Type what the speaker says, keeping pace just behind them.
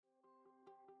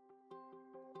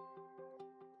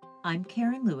I'm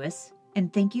Karen Lewis,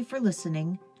 and thank you for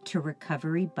listening to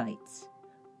Recovery Bites,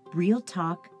 real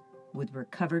talk with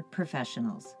recovered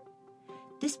professionals.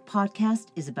 This podcast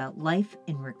is about life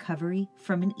in recovery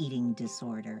from an eating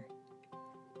disorder.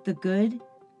 The good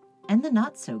and the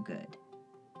not so good.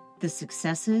 The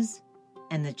successes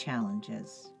and the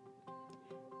challenges.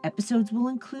 Episodes will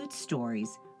include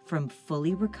stories from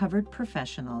fully recovered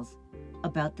professionals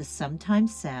about the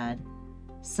sometimes sad,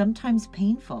 sometimes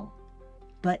painful,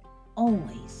 but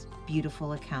always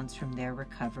beautiful accounts from their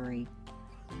recovery.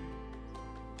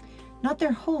 Not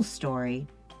their whole story,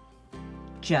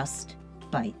 just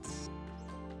bites.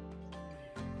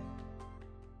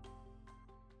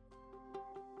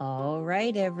 All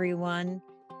right, everyone,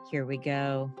 here we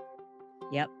go.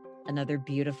 Yep, another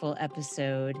beautiful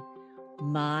episode.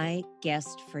 My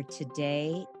guest for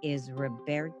today is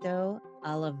Roberto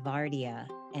Alavardia,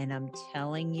 and I'm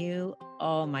telling you,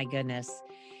 oh my goodness,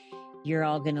 you're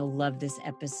all going to love this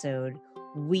episode.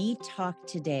 We talk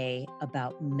today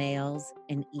about males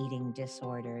and eating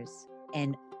disorders,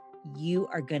 and you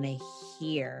are going to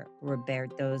hear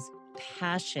Roberto's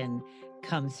passion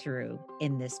come through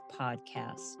in this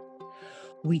podcast.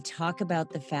 We talk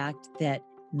about the fact that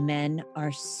men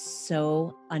are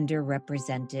so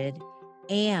underrepresented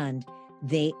and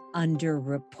they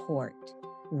underreport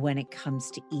when it comes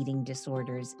to eating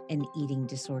disorders and eating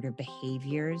disorder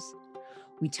behaviors.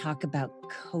 We talk about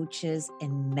coaches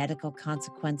and medical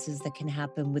consequences that can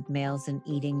happen with males and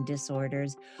eating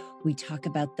disorders. We talk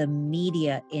about the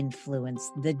media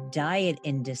influence, the diet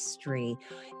industry,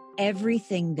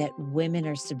 everything that women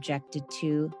are subjected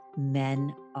to,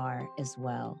 men are as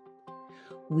well.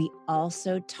 We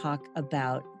also talk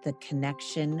about the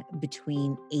connection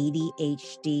between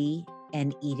ADHD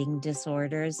and eating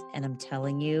disorders. And I'm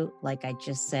telling you, like I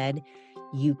just said,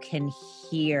 you can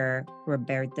hear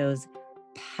Roberto's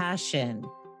passion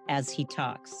as he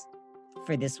talks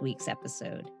for this week's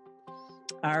episode.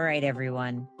 All right,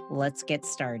 everyone, let's get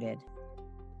started.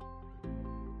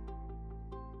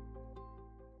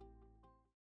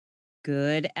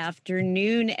 Good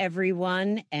afternoon,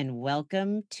 everyone, and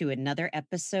welcome to another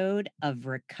episode of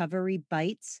Recovery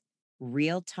Bites,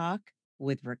 real talk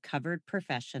with recovered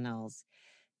professionals.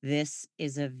 This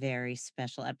is a very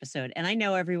special episode, and I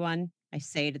know everyone, I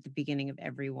say it at the beginning of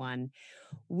every one.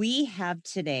 We have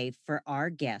today for our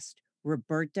guest,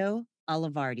 Roberto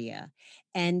Alavardia,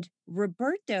 and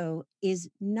Roberto is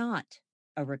not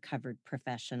a recovered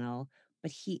professional,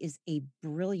 but he is a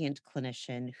brilliant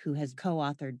clinician who has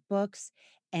co-authored books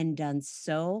and done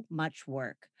so much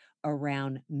work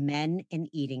around men and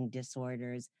eating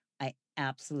disorders. I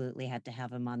absolutely had to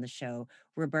have him on the show.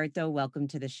 Roberto, welcome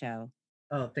to the show.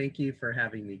 Oh, thank you for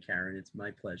having me, Karen. It's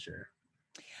my pleasure.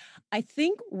 I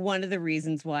think one of the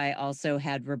reasons why I also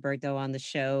had Roberto on the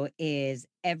show is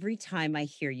every time I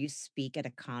hear you speak at a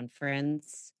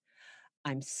conference,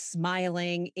 I'm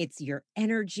smiling. It's your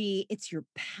energy, it's your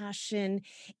passion.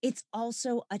 It's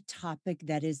also a topic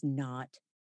that is not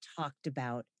talked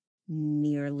about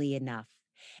nearly enough.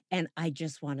 And I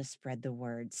just want to spread the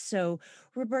word. So,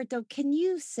 Roberto, can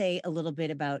you say a little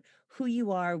bit about who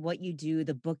you are, what you do,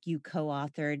 the book you co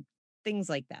authored, things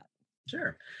like that?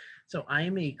 Sure. So I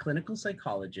am a clinical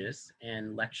psychologist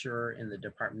and lecturer in the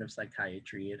Department of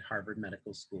Psychiatry at Harvard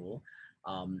Medical School.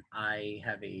 I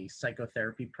have a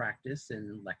psychotherapy practice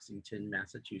in Lexington,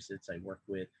 Massachusetts. I work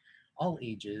with all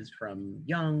ages from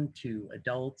young to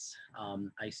adults.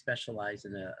 I specialize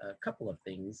in a couple of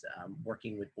things,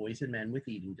 working with boys and men with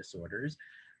eating disorders.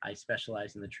 I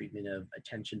specialize in the treatment of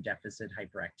attention deficit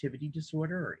hyperactivity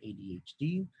disorder, or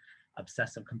ADHD,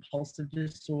 obsessive compulsive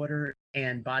disorder,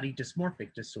 and body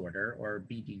dysmorphic disorder, or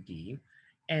BDD.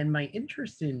 And my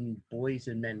interest in boys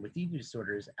and men with eating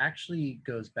disorders actually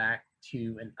goes back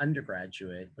to an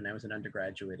undergraduate, when I was an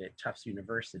undergraduate at Tufts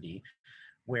University,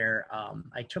 where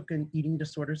I took an eating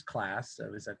disorders class. I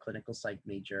was a clinical psych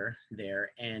major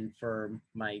there. And for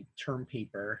my term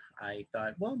paper, I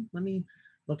thought, well, let me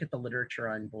look at the literature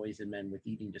on boys and men with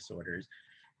eating disorders.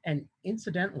 And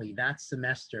incidentally, that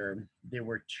semester, there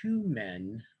were two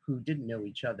men who didn't know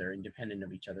each other, independent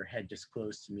of each other, had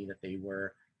disclosed to me that they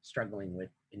were struggling with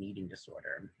an eating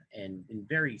disorder, and in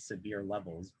very severe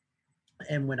levels.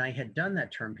 And when I had done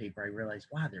that term paper, I realized,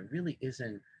 wow, there really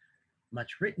isn't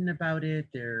much written about it.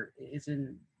 There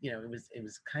isn't, it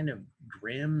was kind of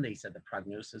grim. They said the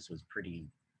prognosis was pretty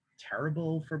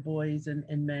terrible for boys and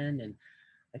men. And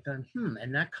I thought,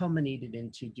 and that culminated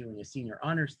into doing a senior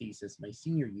honors thesis my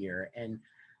senior year. And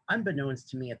unbeknownst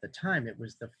to me at the time, it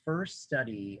was the first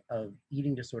study of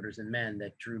eating disorders in men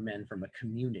that drew men from a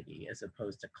community as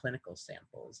opposed to clinical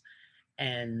samples.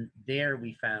 And there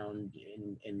we found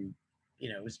in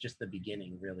it was just the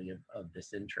beginning really of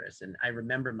this interest. And I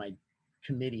remember my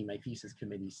thesis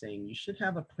committee saying, you should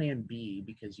have a plan B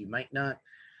because you might not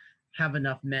have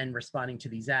enough men responding to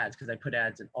these ads, because I put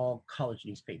ads in all college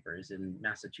newspapers in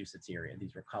Massachusetts area.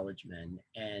 These were college men.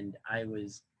 And I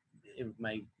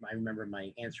remember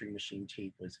my answering machine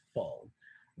tape was full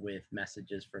with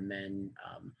messages from men,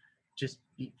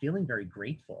 feeling very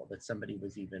grateful that somebody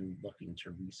was even looking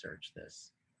to research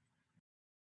this.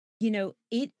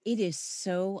 It is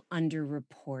so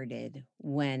underreported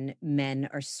when men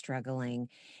are struggling,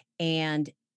 and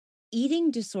eating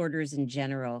disorders in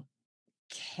general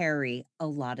carry a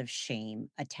lot of shame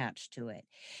attached to it.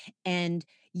 And,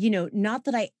 not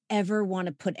that I ever want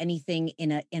to put anything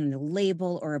in a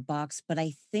label or a box, but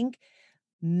I think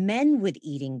men with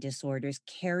eating disorders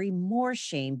carry more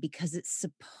shame because it's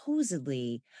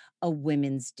supposedly a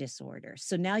women's disorder.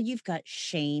 So now you've got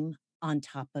shame on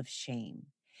top of shame.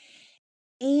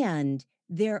 And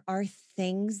there are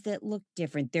things that look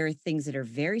different. There are things that are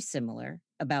very similar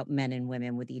about men and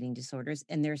women with eating disorders,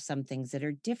 and there are some things that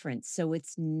are different. So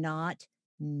it's not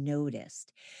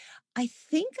noticed. I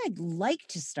think I'd like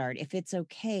to start, if it's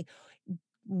okay.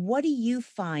 What do you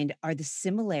find are the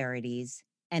similarities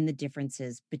and the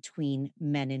differences between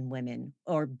men and women,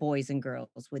 or boys and girls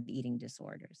with eating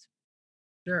disorders?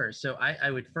 Sure. So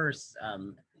I would first,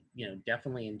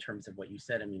 definitely in terms of what you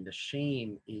said, I mean, the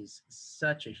shame is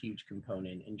such a huge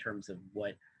component in terms of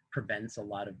what prevents a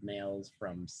lot of males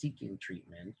from seeking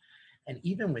treatment. And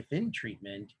even within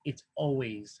treatment, it's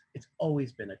always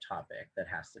been a topic that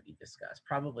has to be discussed.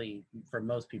 Probably for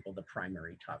most people, the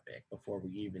primary topic before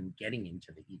we even getting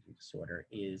into the eating disorder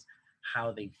is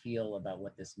how they feel about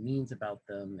what this means about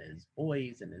them as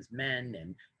boys and as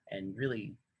men, and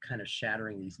really kind of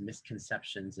shattering these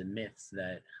misconceptions and myths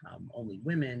that only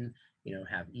women,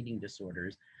 have eating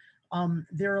disorders.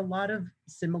 There are a lot of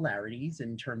similarities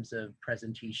in terms of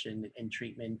presentation and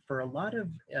treatment. For a lot of,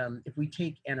 if we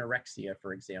take anorexia,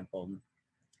 for example,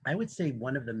 I would say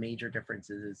one of the major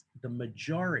differences is the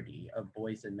majority of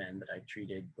boys and men that I've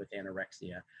treated with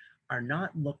anorexia are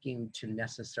not looking to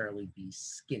necessarily be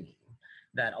skinny.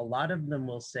 That a lot of them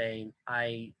will say,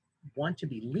 I want to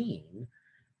be lean,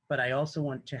 but I also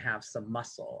want to have some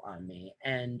muscle on me.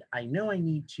 And I know I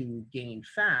need to gain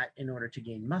fat in order to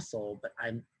gain muscle, but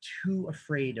I'm too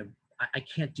afraid of, I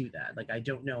can't do that. Like, I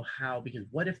don't know how, because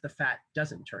what if the fat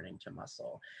doesn't turn into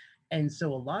muscle? And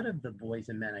so a lot of the boys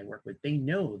and men I work with, they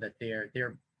know that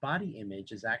their body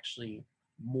image is actually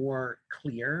more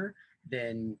clear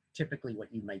than typically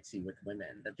what you might see with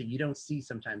women, that you don't see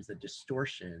sometimes the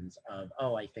distortions of,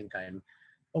 oh, I think I'm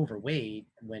overweight,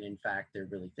 when in fact they're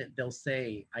really thin. They'll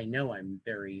say, I know I'm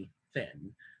very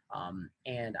thin,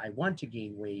 and I want to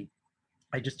gain weight,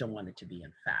 I just don't want it to be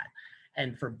in fat.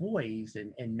 And for boys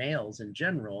and males in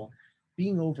general,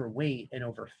 being overweight and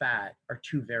over fat are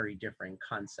two very different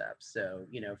concepts. So,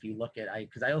 if you look at,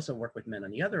 because I also work with men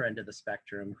on the other end of the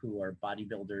spectrum who are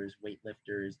bodybuilders,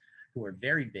 weightlifters, who are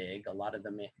very big. A lot of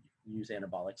them use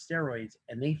anabolic steroids,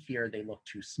 and they fear they look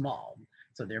too small.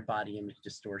 So their body image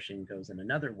distortion goes in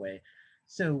another way.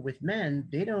 So with men,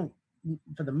 they don't,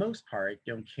 for the most part,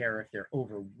 don't care if they're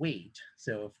overweight.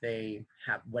 So if they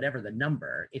have whatever the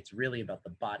number, it's really about the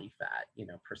body fat,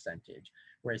 percentage.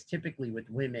 Whereas typically with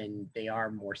women, they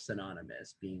are more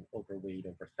synonymous. Being overweight,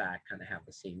 over fat kind of have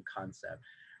the same concept.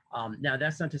 Now,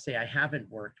 that's not to say I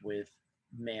haven't worked with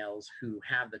males who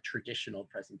have the traditional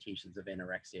presentations of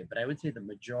anorexia, but I would say the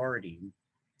majority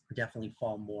definitely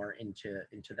fall more into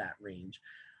that range.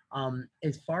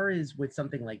 As far as with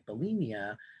something like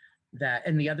bulimia, that,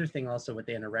 and the other thing also with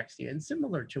anorexia, and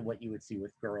similar to what you would see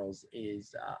with girls,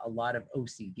 is a lot of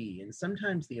OCD, and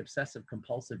sometimes the obsessive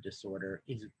compulsive disorder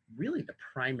is really the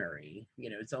primary.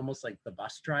 It's almost like the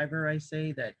bus driver, I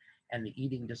say that, and the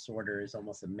eating disorder is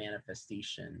almost a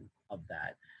manifestation of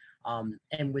that.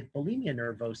 And with bulimia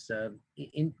nervosa,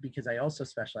 because I also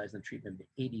specialize in treatment of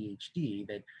ADHD,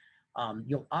 that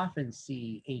you'll often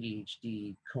see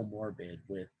ADHD comorbid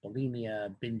with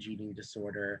bulimia, binge eating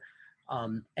disorder.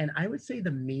 And I would say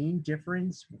the main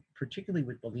difference, particularly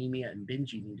with bulimia and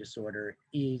binge eating disorder,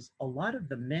 is a lot of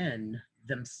the men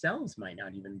themselves might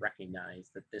not even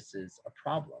recognize that this is a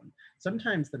problem.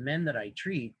 Sometimes the men that I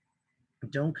treat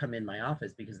don't come in my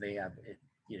office because they have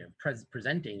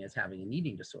presenting as having an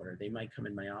eating disorder. They might come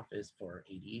in my office for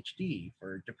ADHD,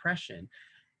 for depression.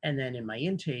 And then in my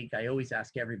intake, I always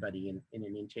ask everybody in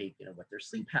an intake, what their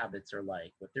sleep habits are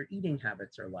like, what their eating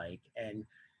habits are like. And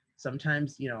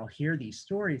sometimes, I'll hear these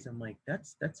stories. I'm like, that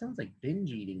sounds like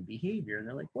binge eating behavior. And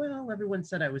they're like, well, everyone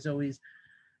said I was always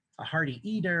a hearty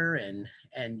eater,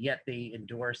 and yet they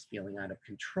endorse feeling out of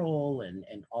control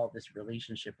and all this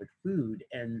relationship with food.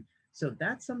 And so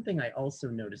that's something I also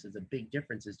notice as a big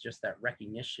difference, is just that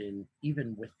recognition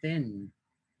even within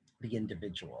the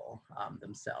individual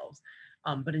themselves.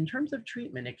 But in terms of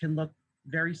treatment, it can look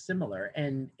very similar.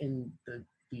 And in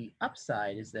the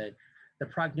upside is that the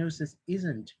prognosis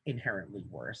isn't inherently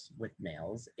worse with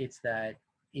males. It's that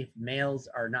if males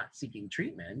are not seeking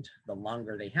treatment, the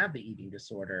longer they have the eating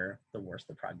disorder, the worse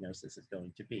the prognosis is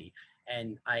going to be.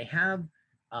 And I have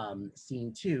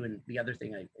seen too, and the other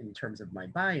thing in terms of my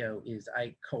bio is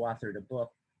I co-authored a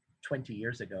book 20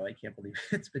 years ago. I can't believe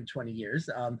it's been 20 years,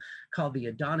 called The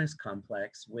Adonis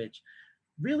Complex, which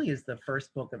really is the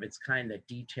first book of its kind that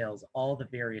details all the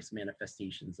various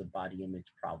manifestations of body image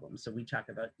problems. So we talk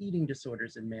about eating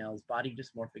disorders in males, body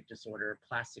dysmorphic disorder,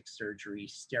 plastic surgery,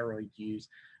 steroid use,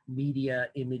 media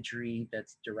imagery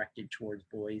that's directed towards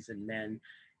boys and men.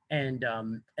 And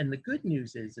the good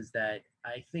news is that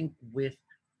I think with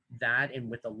that, and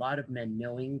with a lot of men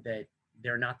knowing that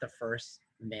they're not the first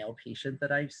male patient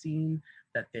that I've seen,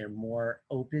 that they're more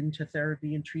open to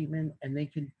therapy and treatment, and they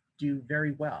can do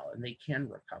very well and they can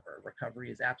recover. Recovery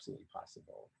is absolutely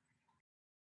possible.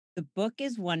 The book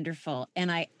is wonderful.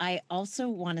 And I also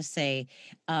want to say,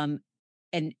 and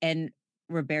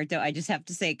Roberto, I just have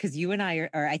to say, because you and I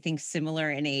are, I think,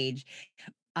 similar in age.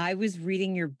 I was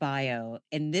reading your bio,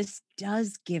 and this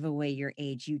does give away your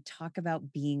age. You talk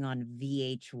about being on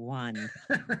VH1.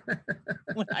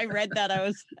 When I read that, I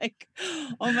was like,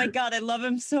 "Oh my God, I love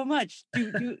him so much."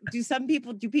 Do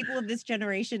people of this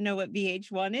generation know what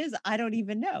VH1 is? I don't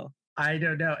even know. I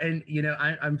don't know. And,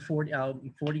 I'm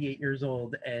 48 years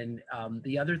old. And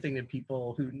the other thing that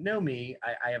people who know me,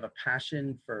 I have a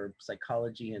passion for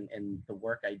psychology and the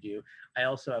work I do. I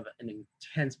also have an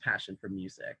intense passion for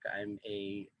music. I'm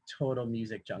a total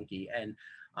music junkie. And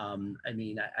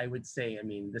I would say,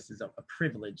 this is a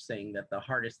privilege saying that the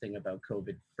hardest thing about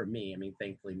COVID for me,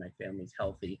 thankfully my family's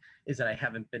healthy, is that I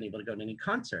haven't been able to go to any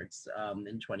concerts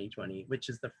in 2020, which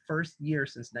is the first year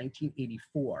since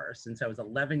 1984. Since I was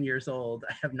 11 years old,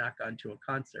 I have not gone to a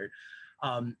concert.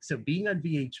 So being on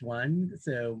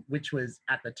VH1, which was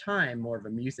at the time more of a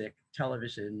music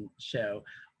television show,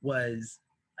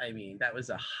 that was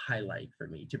a highlight for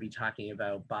me, to be talking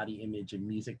about body image and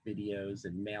music videos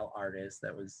and male artists.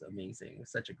 That was amazing. It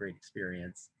was such a great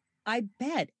experience. I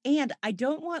bet. And I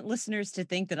don't want listeners to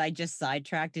think that I just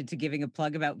sidetracked into giving a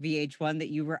plug about VH1, that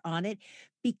you were on it,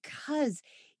 because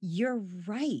you're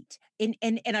right. And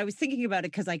I was thinking about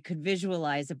it because I could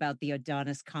visualize about the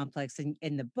Adonis complex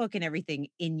in the book and everything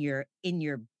in your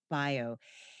bio.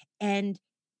 And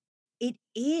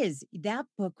that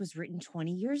book was written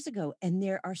 20 years ago, and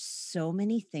there are so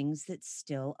many things that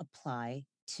still apply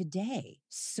today.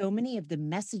 So many of the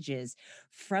messages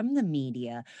from the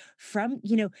media,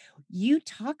 you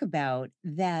talk about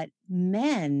that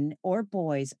men or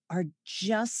boys are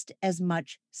just as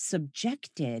much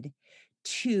subjected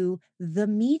to the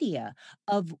media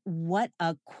of what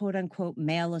a quote unquote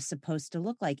male is supposed to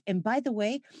look like. And by the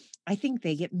way, I think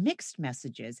they get mixed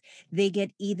messages. They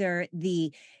get either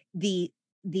the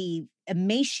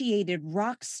emaciated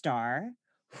rock star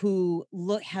who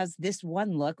has this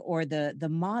one look, or the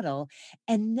model,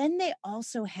 and then they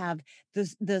also have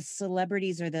the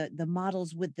celebrities or the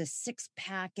models with the six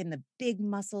pack and the big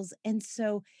muscles. And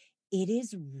so it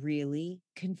is really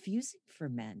confusing for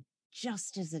men,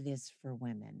 just as it is for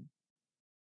women.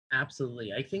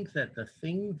 Absolutely. I think that the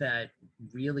thing that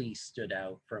really stood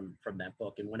out from that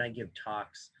book, and when I give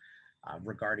talks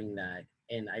regarding that,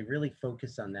 and I really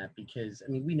focus on that because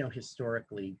we know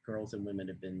historically girls and women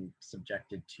have been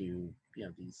subjected to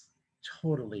these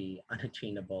totally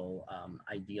unattainable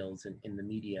ideals in the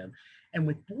media. And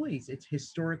with boys, it's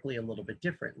historically a little bit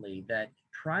differently, that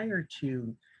prior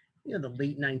to the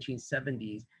late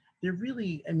 1970s, there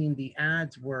really, the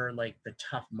ads were like the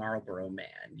tough Marlboro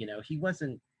man. He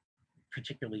wasn't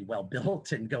particularly well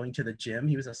built and going to the gym.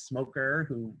 He was a smoker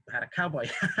who had a cowboy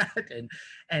hat,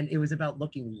 and it was about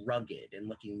looking rugged and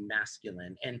looking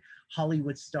masculine. And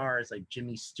Hollywood stars like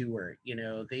Jimmy Stewart,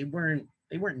 they weren't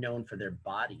known for their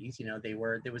bodies.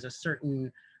 There was a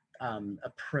certain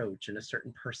approach and a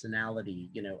certain personality,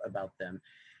 about them.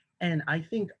 And I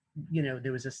think,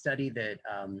 there was a study that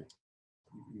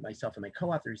myself and my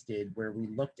co-authors did, where we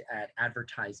looked at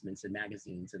advertisements in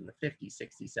magazines in the 50s,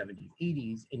 60s, 70s,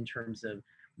 80s, in terms of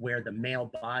where the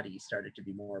male body started to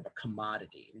be more of a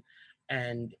commodity.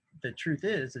 And the truth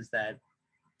is that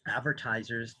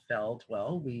advertisers felt,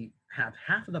 well, we have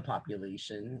half of the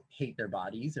population hate their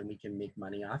bodies and we can make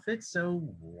money off it. So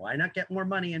why not get more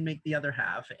money and make the other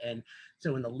half? And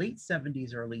so in the late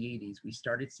 70s, early 80s, we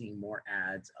started seeing more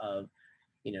ads of,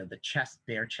 the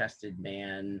bare chested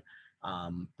man.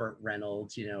 Burt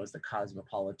Reynolds, as the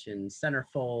Cosmopolitan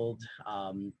centerfold,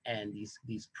 and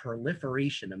these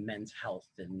proliferation of men's health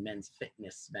and men's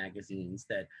fitness magazines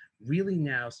that really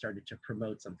now started to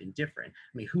promote something different.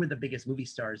 I mean, who were the biggest movie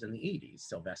stars in the 80s?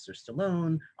 Sylvester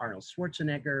Stallone, Arnold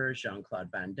Schwarzenegger, Jean-Claude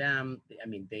Van Damme. I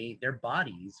mean, their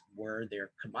bodies were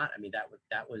their commodity. I mean,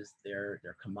 that was their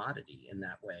commodity in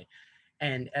that way.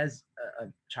 And as a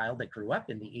child that grew up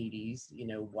in the 80s,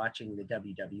 watching the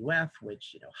WWF,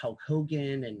 which, Hulk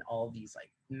Hogan and all these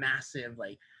like massive,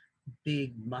 like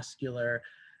big muscular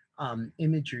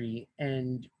imagery.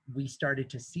 And we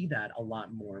started to see that a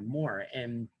lot more and more.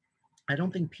 And I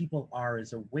don't think people are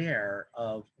as aware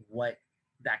of what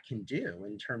that can do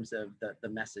in terms of the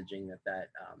messaging that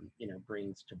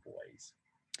brings to boys.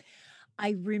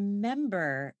 I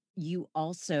remember you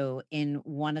also in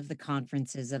one of the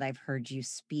conferences that I've heard you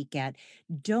speak at.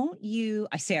 Don't you,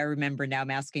 I say I remember now, I'm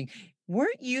asking,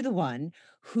 weren't you the one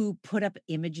who put up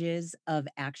images of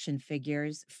action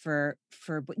figures for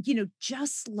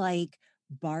just like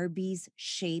Barbie's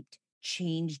shaped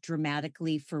changed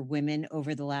dramatically for women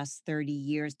over the last 30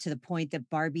 years to the point that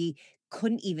Barbie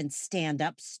couldn't even stand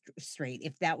up straight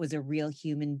if that was a real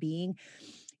human being?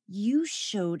 You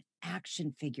showed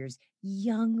action figures,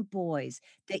 young boys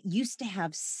that used to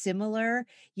have similar,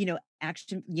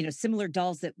 similar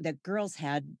dolls that girls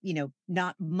had,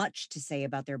 not much to say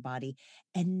about their body.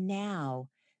 And now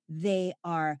they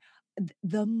are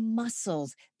the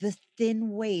muscles, the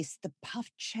thin waist, the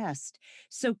puffed chest.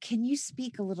 So can you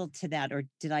speak a little to that, or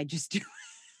did I just do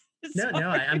No,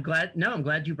 Sorry. I'm glad. No, I'm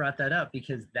glad you brought that up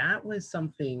because that was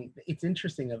something. It's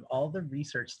interesting of all the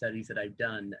research studies that I've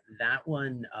done. That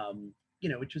one,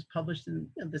 which was published in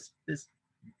this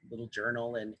little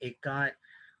journal, and it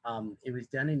was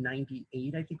done in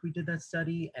 '98. I think we did that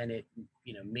study, and it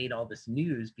made all this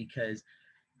news because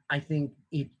I think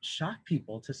it shocked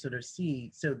people to sort of see.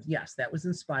 So yes, that was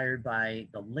inspired by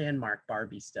the landmark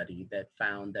Barbie study that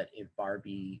found that if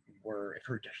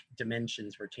her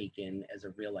dimensions were taken as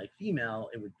a real life female,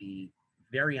 it would be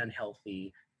very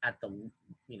unhealthy at the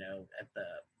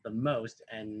most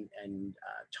and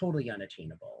totally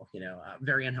unattainable.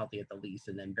 Very unhealthy at the least,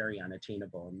 and then very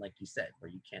unattainable. And like you said, where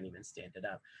you can't even stand it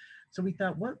up. So we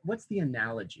thought, what's the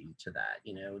analogy to that?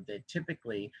 That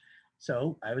typically.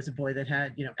 So I was a boy that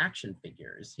had, action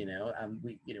figures,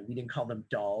 we didn't call them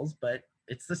dolls, but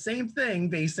it's the same thing,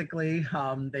 basically.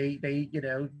 They,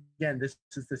 again, this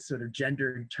is this sort of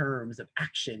gendered terms of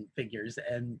action figures.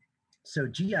 And so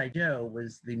G.I. Joe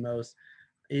is the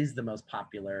most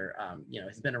popular,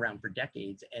 has been around for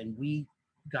decades. And we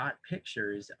got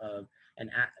pictures of an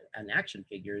action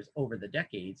figures over the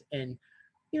decades. And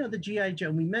the G.I. Joe,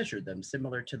 we measured them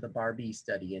similar to the Barbie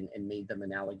study and made them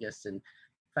analogous and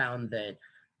found that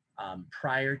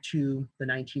prior to the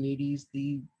 1980s,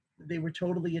 they were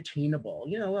totally attainable,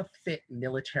 a fit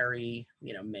military,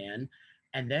 man.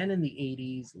 And then in the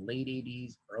 80s, late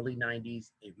 80s, early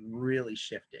 90s, it really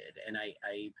shifted. And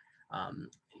I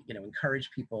encourage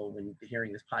people when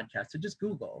hearing this podcast to just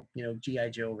Google, G.I.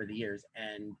 Joe over the years,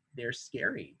 and they're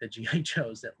scary. The G.I.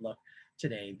 Joes that look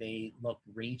today, they look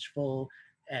rageful.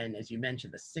 And as you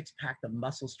mentioned, the six pack, the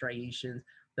muscle striations.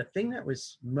 The thing that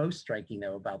was most striking,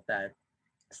 though, about that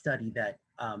study that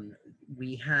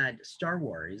we had Star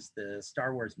Wars, the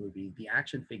Star Wars movie, the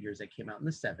action figures that came out in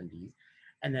the 70s.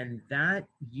 And then that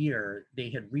year, they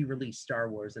had re-released Star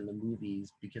Wars in the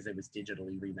movies because it was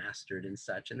digitally remastered and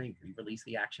such. And they re-released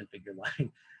the action figure line.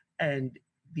 And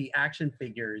the action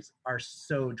figures are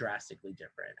so drastically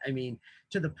different. I mean,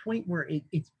 to the point where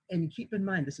it's, and keep in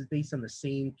mind, this is based on the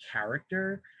same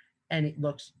character and it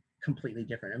looks completely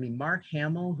different. I mean, Mark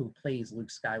Hamill, who plays Luke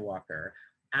Skywalker,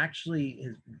 actually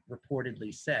has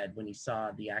reportedly said when he saw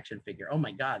the action figure, oh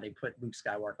my God, they put Luke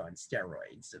Skywalker on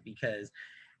steroids because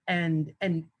and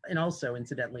also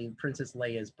incidentally Princess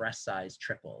Leia's breast size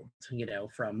tripled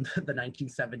from the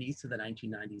 1970s to the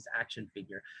 1990s action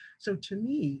figure. So to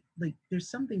me, like, there's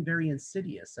something very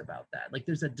insidious about that. Like,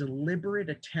 there's a deliberate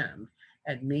attempt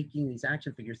at making these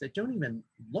action figures that don't even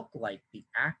look like the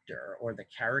actor or the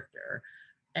character.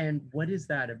 And what is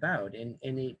that about? And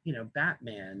it,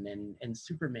 Batman and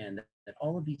Superman, that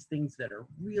all of these things that are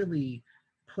really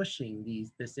pushing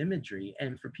this imagery.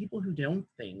 And for people who don't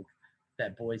think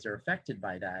that boys are affected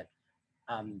by that,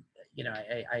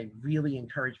 I really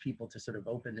encourage people to sort of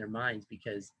open their minds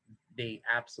because they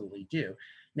absolutely do.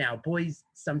 Now, boys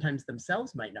sometimes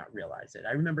themselves might not realize it.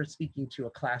 I remember speaking to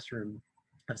a classroom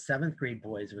of seventh grade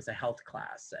boys. It was a health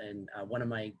class, and one of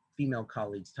my female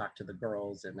colleagues talked to the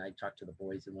girls, and I talked to the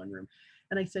boys in one room.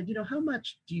 And I said, how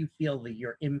much do you feel that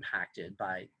you're impacted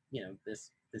by,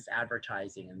 this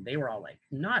advertising? And they were all like,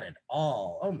 not at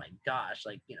all. Oh my gosh,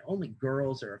 like, only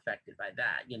girls are affected by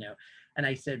that. And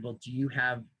I said, well, do you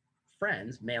have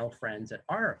friends, male friends that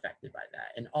are affected by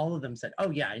that? And all of them said, oh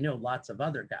yeah, I know lots of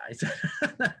other guys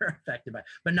that are affected by it,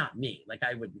 but not me. Like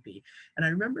I wouldn't be. And I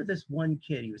remember this one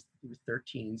kid, he was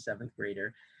 13, seventh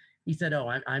grader. He said,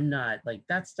 oh, I'm not, like,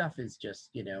 that stuff is just,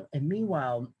 and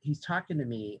meanwhile he's talking to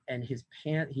me, and his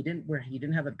he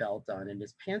didn't have a belt on, and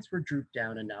his pants were drooped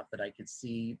down enough that I could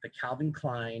see the Calvin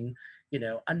Klein,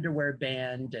 underwear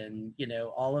band, and,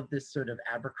 all of this sort of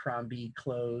Abercrombie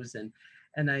clothes.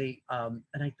 And I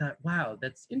thought, wow,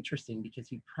 that's interesting, because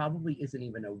he probably isn't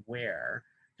even aware.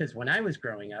 Because when I was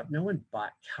growing up, no one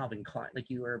bought Calvin Klein. Like,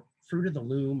 you were Fruit of the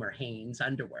Loom or Hanes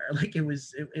underwear. Like,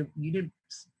 you didn't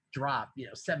drop,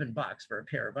 $7 for a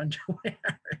pair of underwear.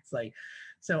 It's like,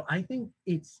 so I think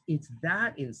it's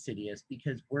that insidious,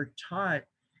 because we're taught,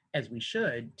 as we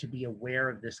should, to be aware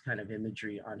of this kind of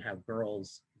imagery on how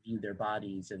girls view their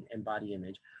bodies and body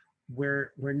image.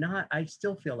 We're not, I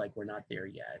still feel like we're not there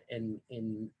yet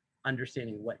in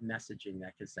understanding what messaging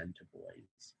that could send to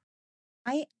boys.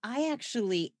 I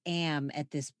actually am at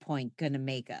this point going to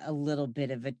make a little bit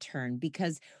of a turn,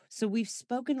 because so we've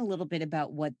spoken a little bit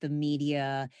about what the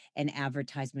media and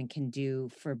advertisement can do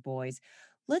for boys.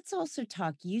 Let's also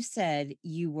talk. You said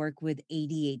you work with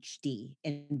ADHD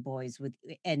in boys with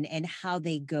and how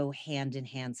they go hand in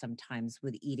hand sometimes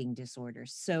with eating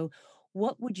disorders. So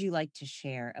what would you like to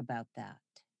share about that?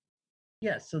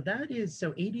 Yeah, so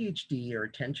ADHD, or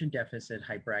attention deficit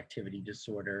hyperactivity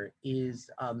disorder,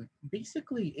 is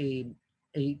basically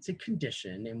it's a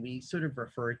condition, and we sort of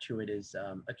refer to it as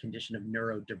a condition of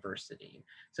neurodiversity.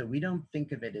 So we don't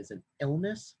think of it as an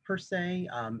illness per se.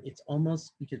 It's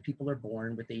almost, because people are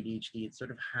born with ADHD, it's sort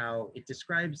of how it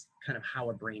describes kind of how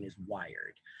a brain is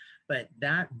wired. But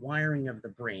that wiring of the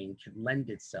brain can lend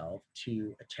itself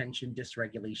to attention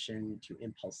dysregulation, to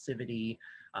impulsivity,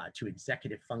 to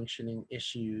executive functioning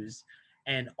issues.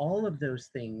 And all of those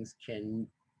things can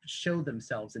show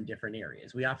themselves in different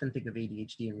areas. We often think of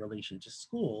ADHD in relation to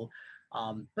school,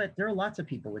 but there are lots of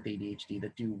people with ADHD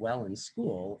that do well in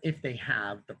school if they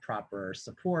have the proper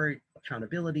support,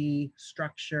 accountability,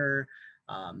 structure,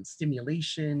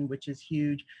 stimulation, which is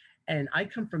huge. And I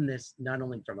come from this not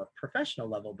only from a professional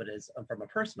level, but as from a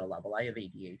personal level. I have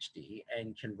ADHD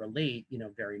and can relate,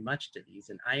 very much to these.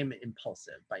 And I am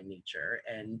impulsive by nature,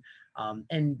 and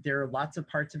there are lots of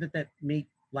parts of it that make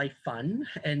life fun.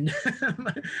 And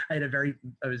I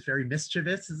was very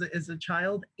mischievous as a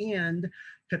child, and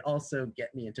could also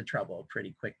get me into trouble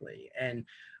pretty quickly. And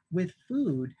with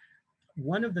food,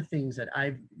 one of the things that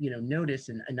I've noticed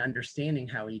in understanding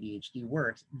how ADHD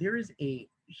works, there is a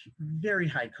very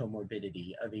high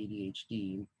comorbidity of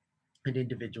ADHD in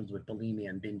individuals with bulimia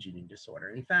and binge eating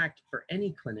disorder. In fact, for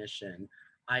any clinician,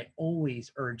 I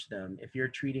always urge them, if you're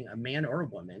treating a man or a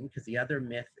woman, because the other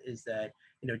myth is that,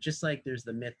 just like there's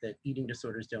the myth that eating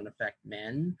disorders don't affect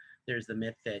men, there's the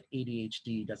myth that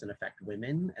ADHD doesn't affect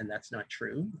women, and that's not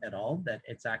true at all, that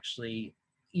it's actually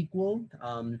equal.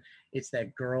 It's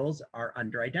that girls are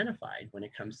underidentified when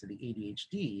it comes to the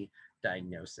ADHD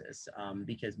diagnosis,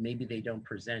 because maybe they don't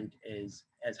present as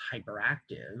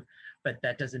hyperactive, but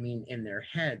that doesn't mean in their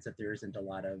heads that there isn't a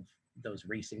lot of those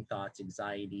racing thoughts,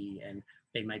 anxiety, and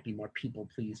they might be more people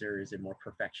pleasers and more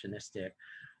perfectionistic.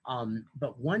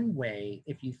 But one way,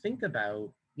 if you think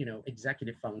about,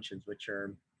 executive functions, which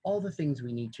are all the things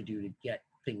we need to do to get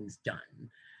things done,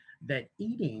 that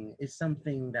eating is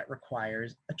something that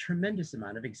requires a tremendous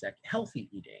amount of healthy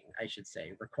eating, I should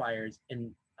say, requires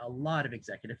a lot of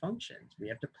executive functions. We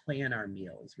have to plan our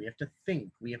meals. We have to think.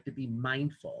 We have to be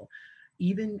mindful.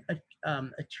 Even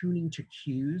attuning to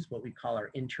cues, what we call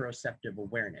our interoceptive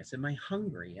awareness. Am I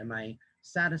hungry? Am I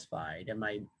satisfied? Am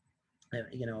I,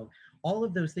 all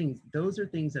of those things. Those are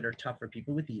things that are tough for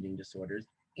people with eating disorders,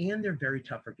 and they're very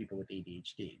tough for people with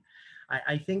ADHD.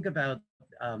 I think about,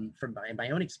 from my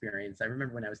own experience, I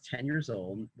remember when I was 10 years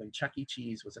old, when Chuck E.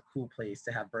 Cheese was a cool place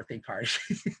to have birthday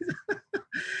parties.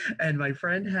 And my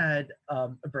friend had a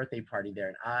birthday party there.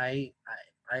 And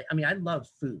I mean, I love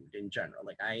food in general.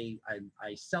 Like I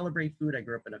celebrate food. I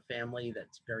grew up in a family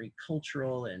that's very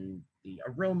cultural, and the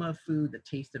aroma of food, the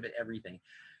taste of it, everything.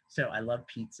 So I love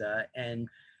pizza. And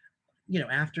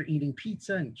after eating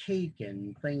pizza and cake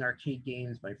and playing arcade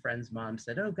games, my friend's mom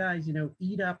said, "Oh, guys,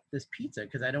 eat up this pizza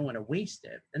because I don't want to waste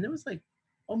it." And there was like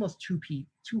almost two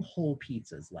whole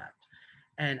pizzas left,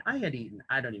 and I had eaten,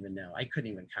 I don't even know, I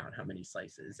couldn't even count how many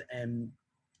slices, and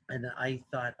I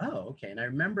thought, "Oh, okay." And I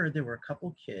remember there were a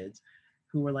couple kids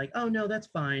who were like, "Oh no, that's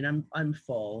fine. I'm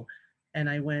full," and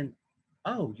I went,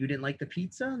 "Oh, you didn't like the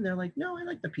pizza?" And they're like, "No, I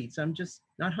like the pizza. I'm just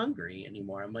not hungry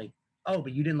anymore." I'm like, "Oh,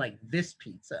 but you didn't like this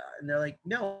pizza?" And they're like,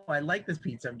 "No, I like this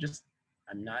pizza.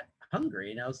 I'm not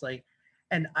hungry." And I was like,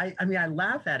 and I mean, I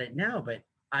laugh at it now, but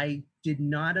I did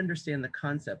not understand the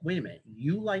concept. Wait a minute,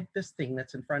 you like this thing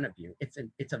that's in front of you.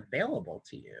 It's available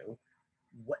to you.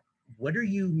 What what do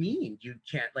you mean you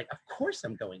can't, like, of course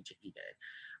I'm going to eat it.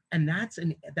 And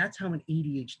that's how an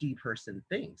ADHD person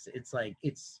thinks. It's like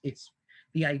it's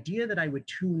the idea that I would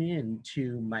tune in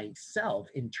to myself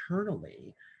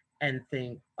internally and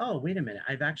think, "Oh, wait a minute,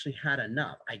 I've actually had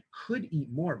enough. I could eat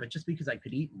more, but just because I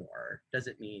could eat more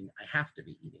doesn't mean I have to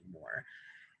be eating more."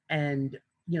 And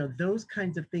those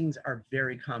kinds of things are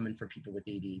very common for people with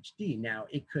ADHD. Now,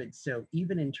 it could, so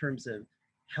even in terms of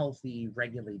healthy,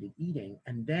 regulated eating,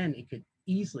 and then it could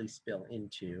easily spill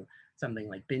into something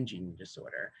like binge eating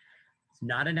disorder. It's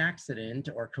not an accident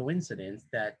or coincidence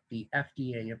that the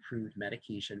FDA approved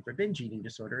medication for binge eating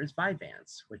disorder is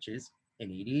Vyvanse, which is an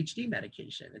ADHD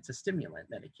medication. It's a stimulant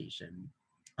medication.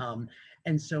 Um,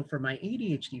 and so for my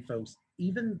ADHD folks,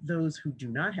 even those who do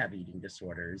not have eating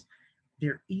disorders,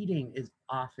 their eating is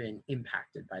often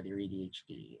impacted by their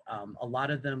ADHD. A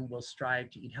lot of them will strive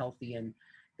to eat healthy, and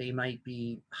they might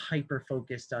be hyper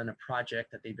focused on a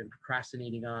project that they've been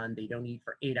procrastinating on. They don't eat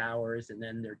for 8 hours, and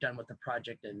then they're done with the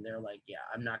project and they're like, "Yeah,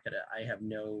 I have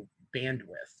no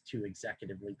bandwidth to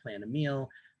executively plan a meal."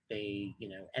 They,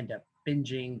 end up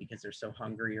binging because they're so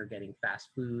hungry, or getting fast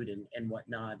food and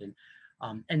whatnot.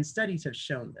 And studies have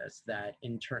shown this, that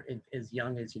as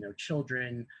young as,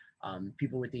 children,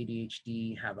 people with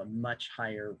ADHD have a much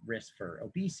higher risk for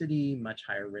obesity, much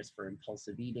higher risk for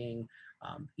impulsive eating,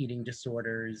 eating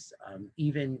disorders,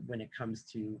 even when it comes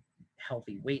to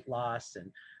healthy weight loss.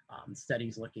 And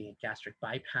studies looking at gastric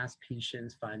bypass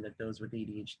patients find that those with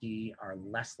ADHD are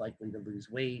less likely to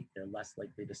lose weight. They're less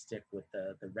likely to stick with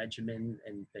the regimen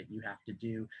and that you have to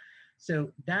do.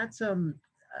 So that's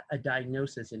a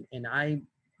diagnosis. And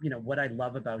what I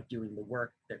love about doing the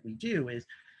work that we do is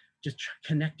just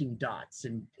connecting dots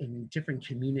in different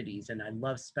communities. And I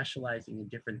love specializing in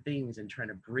different things and trying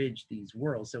to bridge these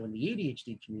worlds. So in the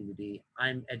ADHD community,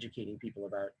 I'm educating people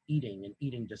about eating and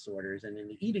eating disorders. And in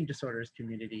the eating disorders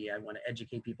community, I want to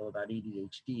educate people about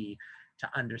ADHD to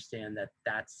understand that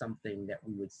that's something that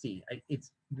we would see.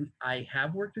 I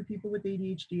have worked with people with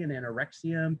ADHD and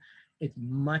anorexia. It's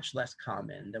much less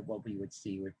common than what we would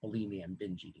see with bulimia and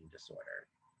binge eating disorder.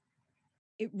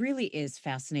 It really is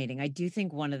fascinating. I do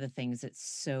think one of the things that's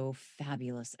so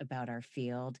fabulous about our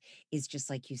field is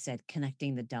just like you said,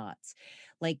 connecting the dots.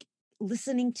 Like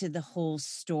listening to the whole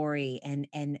story and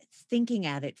thinking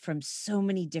at it from so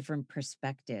many different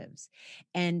perspectives.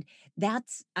 And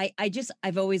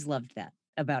I've always loved that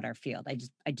about our field.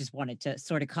 I just wanted to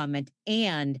sort of comment,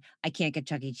 and I can't get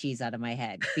Chuck E. Cheese out of my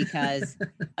head because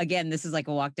again, this is like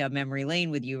a walk down memory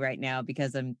lane with you right now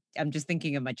because I'm just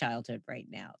thinking of my childhood right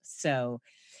now. So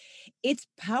it's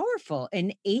powerful,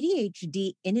 and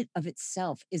ADHD in it of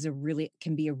itself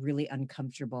can be a really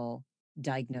uncomfortable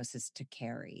diagnosis to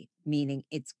carry, meaning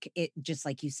it just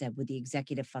like you said, with the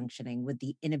executive functioning, with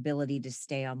the inability to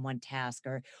stay on one task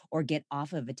or get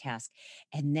off of a task,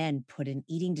 and then put an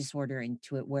eating disorder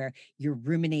into it where you're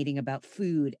ruminating about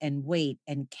food and weight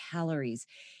and calories.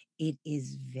 It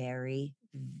is very,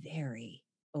 very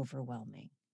overwhelming.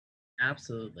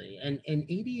 Absolutely. And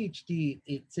ADHD,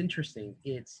 it's interesting.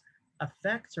 Its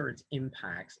effects or its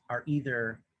impacts are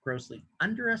either grossly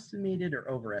underestimated or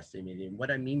overestimated. And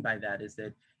what I mean by that is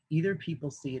that either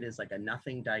people see it as like a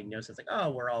nothing diagnosis, like,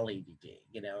 "Oh, we're all ADD,"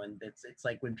 and it's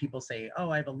like when people say, "Oh,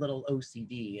 I have a little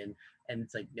OCD," and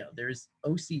it's like, no, there's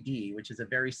OCD, which is a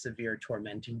very severe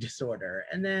tormenting disorder.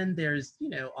 And then there's,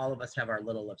 all of us have our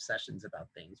little obsessions about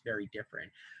things, very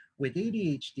different. With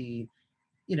ADHD,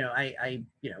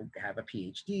 have a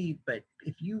PhD, but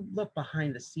if you look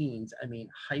behind the scenes, I mean,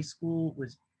 high school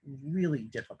was really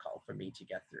difficult for me to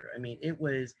get through. I mean,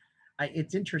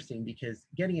 it's interesting because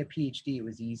getting a PhD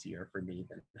was easier for me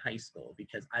than high school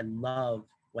because I love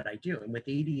what I do. And with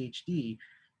ADHD,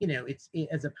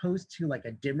 as opposed to like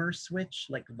a dimmer switch,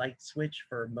 like light switch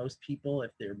for most people, if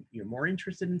you're more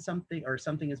interested in something or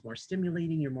something is more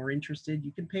stimulating, you're more interested,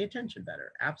 you can pay attention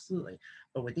better. Absolutely.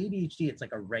 But with ADHD, it's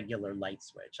like a regular light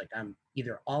switch. Like I'm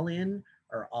either all in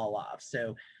or all off.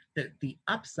 So the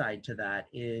upside to that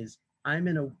is I'm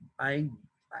in a, I,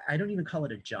 I don't even call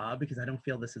it a job because I don't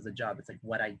feel this is a job. It's like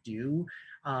what I do.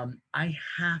 I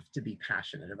have to be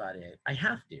passionate about it. I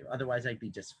have to, otherwise I'd be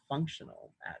dysfunctional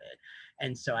at it.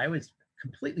 And so I was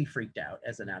completely freaked out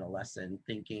as an adolescent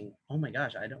thinking, oh my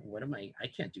gosh, I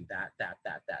can't do that.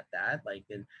 Like,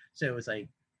 and so it was like,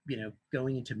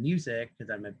 going into music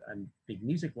because I'm a big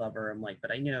music lover. I'm like,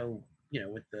 but I know,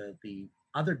 with the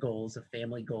other goals of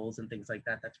family goals and things like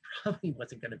that, that's probably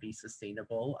wasn't going to be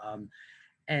sustainable.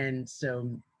 And so,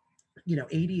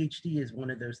 ADHD is one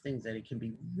of those things that it can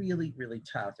be really, really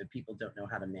tough if people don't know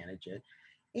how to manage it.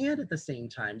 And at the same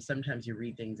time, sometimes you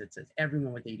read things that says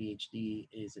everyone with ADHD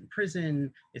is in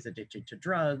prison, is addicted to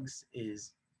drugs,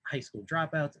 is high school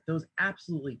dropouts. Those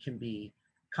absolutely can be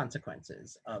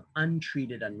consequences of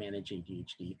untreated, unmanaged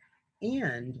ADHD.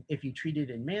 And if you treat it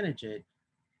and manage it,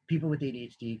 people with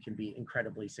ADHD can be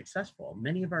incredibly successful.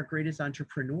 Many of our greatest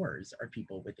entrepreneurs are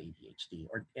people with ADHD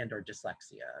or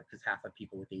dyslexia, because half of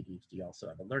people with ADHD also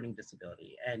have a learning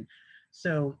disability. And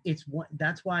so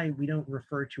that's why we don't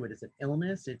refer to it as an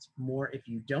illness. It's more, if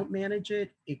you don't manage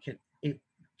it, it can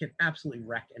absolutely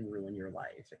wreck and ruin your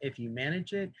life. If you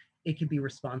manage it, it can be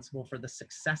responsible for the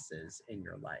successes in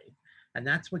your life. And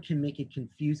that's what can make it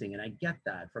confusing. And I get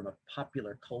that from a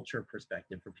popular culture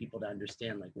perspective for people to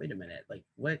understand, like, wait a minute, like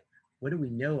what do we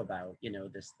know about,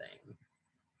 this thing?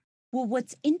 Well,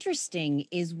 what's interesting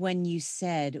is when you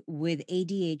said with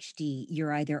ADHD,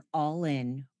 you're either all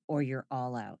in or you're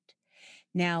all out.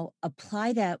 Now,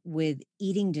 apply that with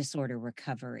eating disorder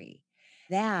recovery.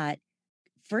 That,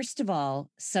 first of all,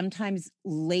 sometimes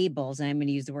labels, and I'm going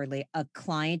to use the word a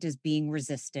client as being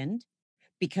resistant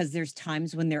because there's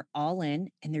times when they're all in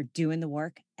and they're doing the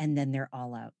work and then they're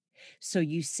all out. So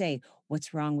you say,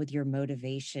 what's wrong with your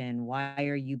motivation? Why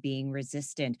are you being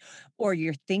resistant? Or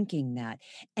you're thinking that.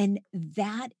 And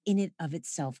that in and of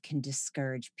itself can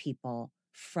discourage people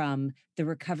from the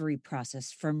recovery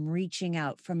process, from reaching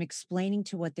out, from explaining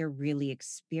to what they're really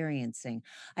experiencing.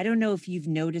 I don't know if you've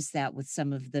noticed that with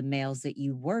some of the males that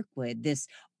you work with, this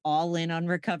all in on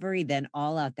recovery, then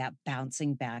all out, that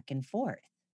bouncing back and forth.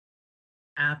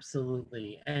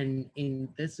 Absolutely. And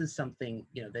this is something,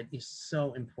 that is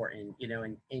so important,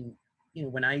 and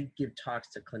when I give talks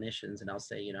to clinicians and I'll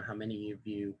say, how many of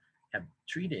you have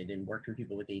treated and worked with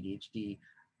people with ADHD,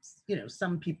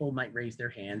 some people might raise their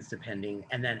hands depending.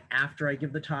 And then after I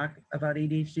give the talk about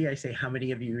ADHD, I say, how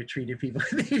many of you have treated people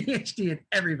with ADHD? And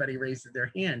everybody raises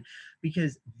their hand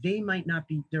because they might not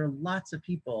be, there are lots of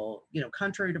people,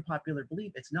 contrary to popular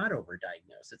belief, it's not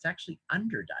overdiagnosed. It's actually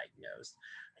underdiagnosed.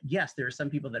 Yes, there are some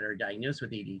people that are diagnosed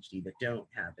with ADHD that don't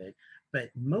have it, but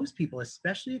most people,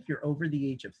 especially if you're over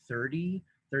the age of 30,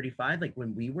 35, like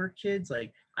when we were kids,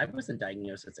 like I wasn't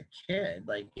diagnosed as a kid.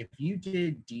 Like if you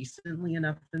did decently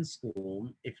enough in school,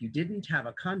 if you didn't have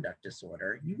a conduct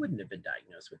disorder, you wouldn't have been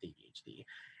diagnosed with ADHD.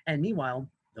 And meanwhile,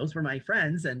 those were my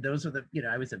friends and those were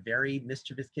I was a very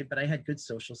mischievous kid, but I had good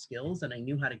social skills and I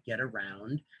knew how to get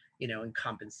around, and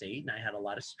compensate. And I had a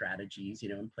lot of strategies,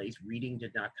 in place. Reading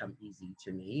did not come easy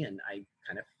to me and I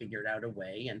kind of figured out a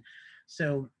way. And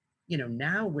so,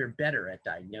 now we're better at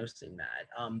diagnosing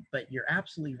that. But you're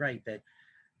absolutely right that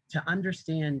to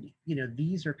understand,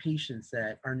 these are patients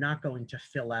that are not going to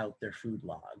fill out their food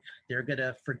log. They're going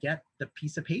to forget the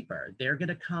piece of paper. They're going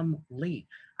to come late.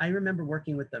 I remember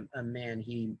working with a man,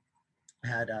 he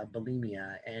had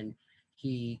bulimia and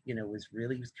he, was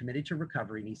committed to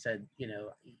recovery. And he said,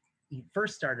 he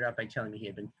first started out by telling me he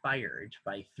had been fired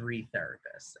by 3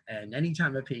 therapists. And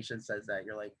anytime a patient says that,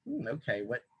 you're like, okay,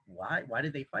 why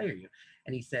did they fire you?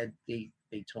 And he said, they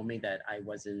told me that I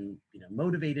wasn't,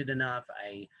 motivated enough.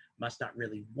 I must not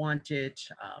really want it.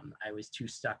 I was too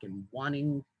stuck in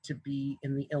wanting to be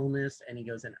in the illness. And he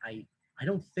goes, and I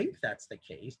don't think that's the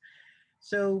case.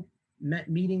 So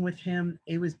meeting with him,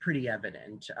 it was pretty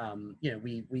evident.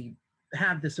 We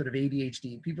have this sort of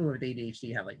ADHD, people with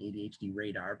ADHD have like ADHD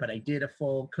radar, but I did a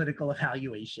full clinical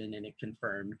evaluation and it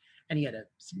confirmed, and he had a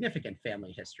significant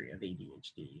family history of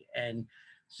ADHD. And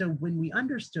so when we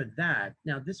understood that,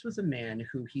 now this was a man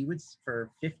who he would, for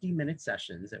 50-minute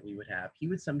sessions that we would have, he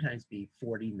would sometimes be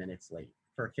 40 minutes late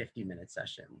for a 50-minute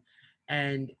session.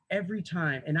 And every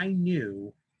time, and I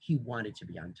knew he wanted to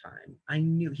be on time. I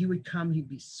knew he would come, he'd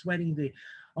be sweating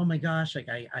oh my gosh, like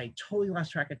I totally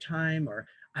lost track of time, or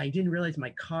I didn't realize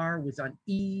my car was on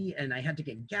E and I had to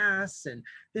get gas and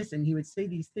this. And he would say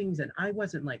these things. And I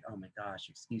wasn't like, oh my gosh,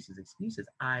 excuses.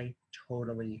 I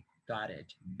totally got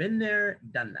it. Been there,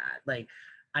 done that. Like,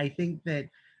 I think that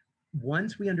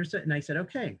once we understood, and I said,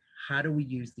 okay, how do we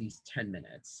use these 10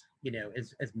 minutes,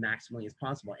 as maximally as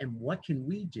possible? And what can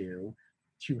we do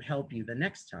to help you the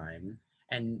next time?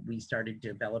 And we started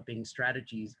developing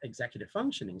strategies, executive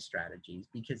functioning strategies,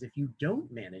 because if you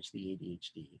don't manage the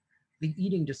ADHD, the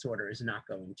eating disorder is not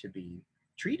going to be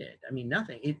treated. I mean,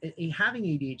 nothing. Having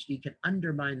ADHD can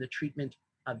undermine the treatment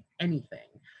of anything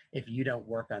if you don't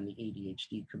work on the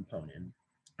ADHD component.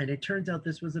 And it turns out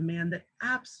this was a man that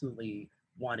absolutely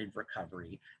wanted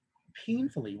recovery,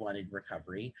 painfully wanted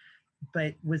recovery,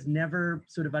 but was never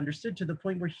sort of understood, to the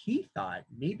point where he thought,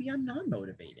 maybe I'm not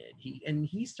motivated.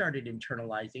 He started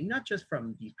internalizing, not just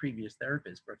from these previous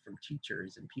therapists, but from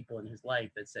teachers and people in his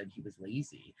life that said he was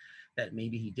lazy, that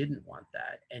maybe he didn't want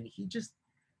that. And he just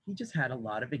had a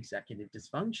lot of executive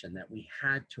dysfunction that we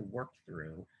had to work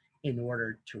through in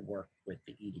order to work with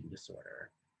the eating disorder.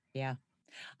 Yeah.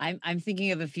 I'm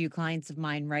thinking of a few clients of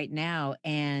mine right now,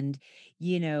 and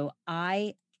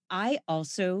I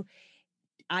also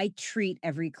I treat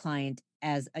every client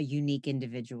as a unique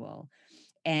individual,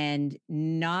 and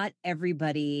not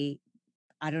everybody.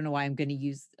 I don't know why I'm going to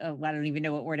use. I don't even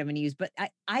know what word I'm going to use, but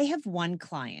I have one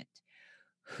client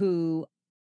who,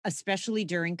 especially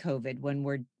during COVID, when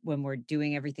we're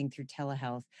doing everything through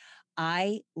telehealth,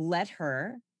 I let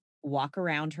her walk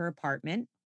around her apartment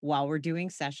while we're doing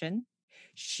session.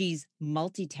 She's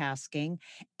multitasking,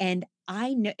 and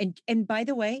I know, and by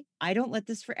the way, I don't let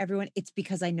this for everyone. It's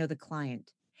because I know the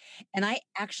client. And I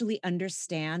actually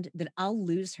understand that I'll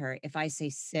lose her if I say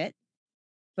sit,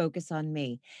 focus on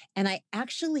me. And I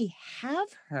actually have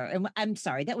her, and I'm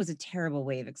sorry, that was a terrible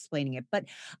way of explaining it, but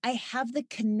I have the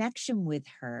connection with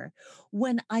her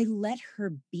when I let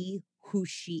her be who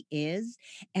she is,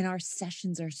 and our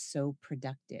sessions are so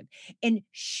productive. And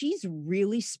she's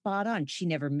really spot on. She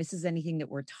never misses anything that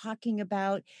we're talking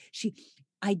about.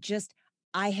 I just,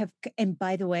 I have, and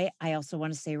by the way, I also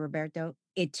want to say, Roberto,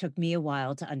 it took me a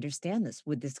while to understand this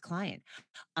with this client.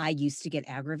 I used to get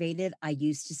aggravated. I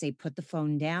used to say, put the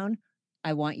phone down.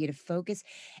 I want you to focus.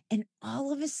 And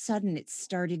all of a sudden, it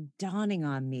started dawning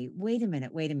on me, wait a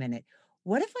minute, wait a minute.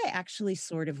 What if I actually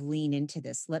sort of lean into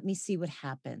this? Let me see what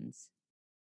happens.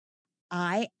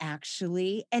 I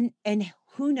actually, and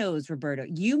who knows, Roberto,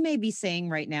 you may be saying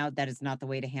right now that is not the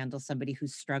way to handle somebody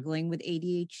who's struggling with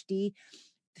ADHD.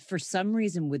 For some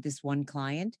reason, with this one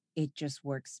client, it just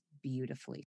works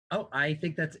beautifully. Oh, I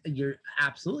think you're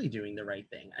absolutely doing the right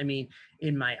thing. I mean,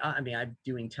 I'm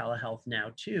doing telehealth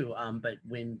now too. But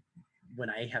when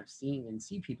I have seen and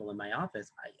see people in my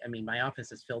office, I mean, my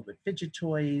office is filled with fidget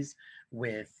toys,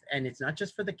 and it's not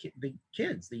just for the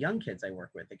kids, the young kids I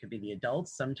work with. It could be the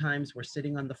adults. Sometimes we're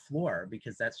sitting on the floor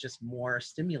because that's just more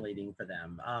stimulating for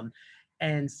them.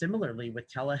 And similarly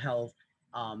with telehealth,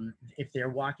 if they're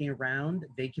walking around,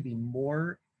 they could be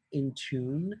more in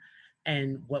tune.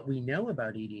 And what we know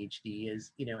about ADHD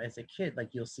is, as a kid, like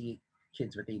you'll see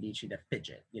kids with ADHD that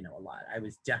fidget, a lot. I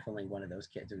was definitely one of those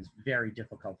kids. It was very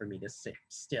difficult for me to sit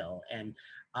still. And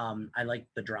I liked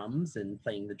the drums and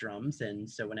playing the drums. And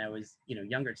so when I was,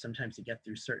 younger, sometimes to get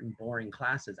through certain boring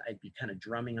classes, I'd be kind of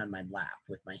drumming on my lap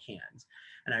with my hands.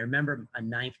 And I remember a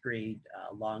ninth grade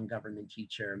law and government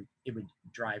teacher, it would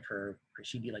drive her,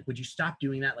 she'd be like, would you stop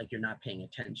doing that? Like, you're not paying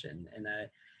attention.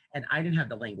 And I didn't have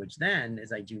the language then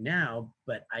as I do now,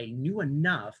 but I knew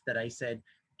enough that I said,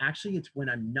 actually, it's when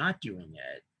I'm not doing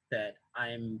it that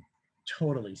I'm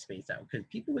totally spaced out. Because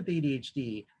people with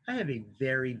ADHD, I have a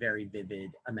very, very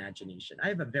vivid imagination. I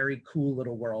have a very cool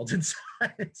little world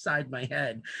inside my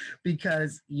head,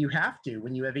 because you have to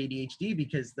when you have ADHD,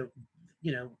 because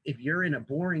if you're in a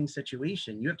boring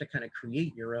situation, you have to kind of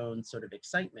create your own sort of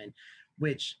excitement,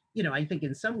 which, I think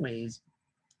in some ways,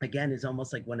 again, is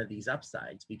almost like one of these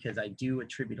upsides, because I do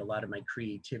attribute a lot of my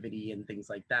creativity and things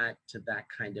like that to that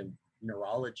kind of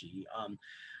neurology.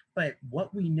 But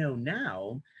what we know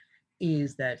now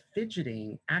is that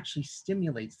fidgeting actually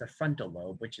stimulates the frontal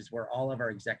lobe, which is where all of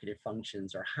our executive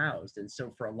functions are housed. And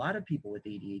so for a lot of people with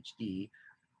ADHD,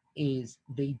 is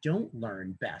they don't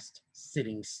learn best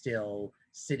sitting still,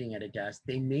 sitting at a desk.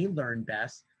 They may learn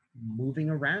best moving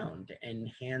around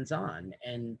and hands-on.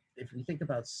 And if we think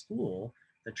about school,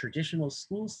 the traditional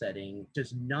school setting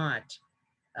does not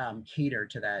cater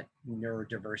to that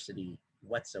neurodiversity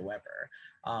whatsoever.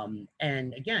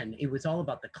 And again, it was all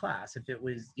about the class. If it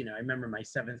was, I remember my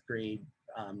seventh grade,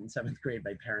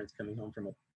 my parents coming home from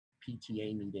a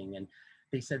PTA meeting, and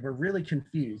they said, we're really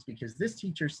confused because this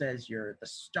teacher says you're the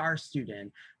star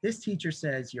student. This teacher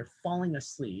says you're falling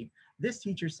asleep. This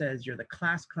teacher says you're the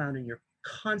class clown and you're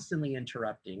constantly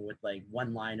interrupting with like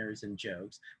one-liners and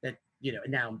jokes that,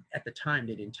 now at the time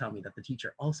they didn't tell me that the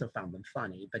teacher also found them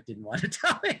funny, but didn't want to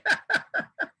tell me.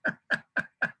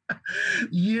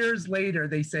 Years later,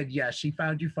 they said, yes, she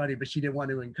found you funny, but she didn't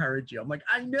want to encourage you. I'm like,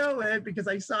 I know it because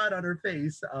I saw it on her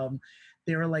face.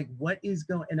 They were like, what is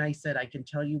going, and I said, I can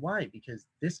tell you why, because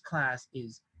this class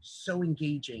is so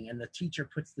engaging and the teacher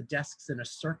puts the desks in a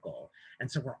circle. And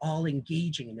so we're all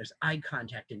engaging and there's eye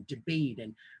contact and debate,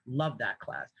 and love that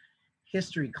class.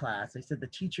 History class, I said, the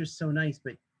teacher's so nice,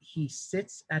 but he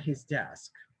sits at his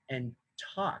desk and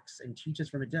talks and teaches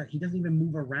from a desk. He doesn't even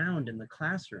move around in the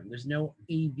classroom. There's no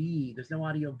AV, there's no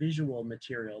audio visual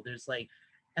material. There's like,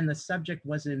 and the subject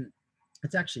wasn't,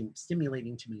 it's actually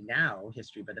stimulating to me now,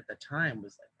 history, but at the time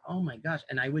was like, oh my gosh.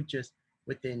 And I would just,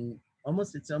 within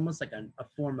almost, it's almost like a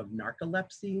form of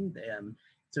narcolepsy,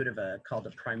 sort of called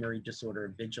a primary disorder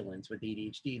of vigilance with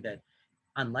ADHD, that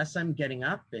unless I'm getting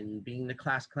up and being the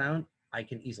class clown, I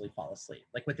can easily fall asleep,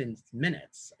 like within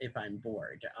minutes if I'm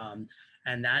bored.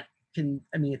 And that can,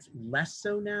 I mean, it's less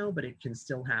so now, but it can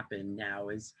still happen now,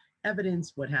 as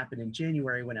evidence what happened in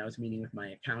January when I was meeting with my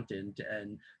accountant,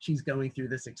 and she's going through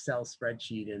this Excel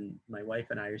spreadsheet, and my wife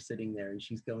and I are sitting there and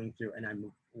she's going through,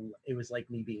 and it was like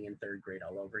me being in third grade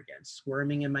all over again,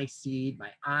 squirming in my seat,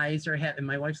 my eyes are heavy, and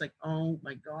my wife's like, oh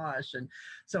my gosh. And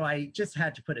so I just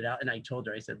had to put it out, and I told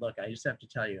her, I said, look, I just have to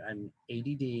tell you, I'm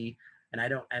ADD,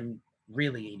 and I'm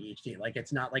really ADHD. Like,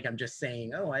 it's not like I'm just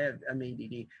saying, oh, I'm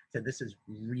ADD. So this is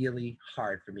really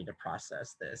hard for me to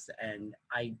process this. And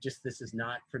this is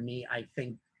not for me. I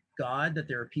thank God that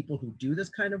there are people who do this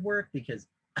kind of work, because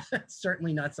it's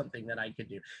certainly not something that I could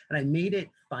do. And I made it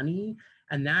funny,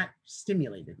 and that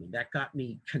stimulated me. That got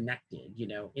me connected,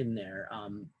 in there.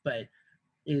 But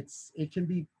it can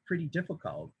be pretty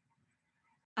difficult.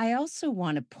 I also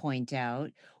want to point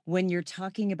out, when you're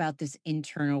talking about this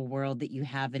internal world that you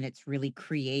have and it's really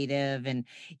creative and,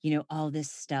 all this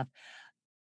stuff,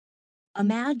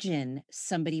 imagine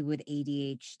somebody with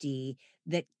ADHD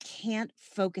that can't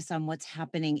focus on what's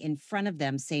happening in front of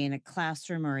them, say in a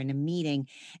classroom or in a meeting.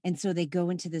 And so they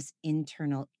go into this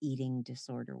internal eating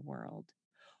disorder world.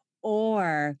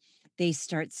 Or they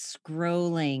start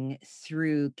scrolling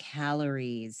through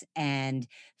calories and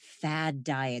fad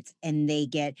diets, and they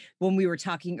get, when we were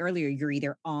talking earlier, you're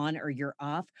either on or you're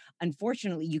off.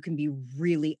 Unfortunately, you can be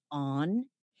really on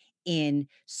in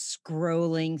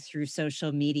scrolling through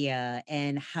social media,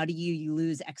 and how do you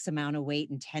lose X amount of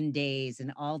weight in 10 days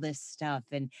and all this stuff.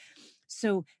 And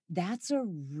so that's a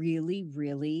really,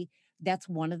 really, that's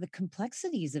one of the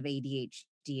complexities of ADHD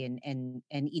and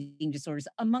eating disorders,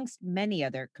 amongst many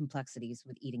other complexities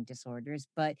with eating disorders.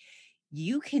 But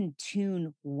you can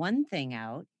tune one thing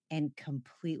out and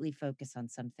completely focus on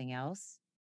something else.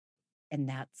 And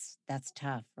that's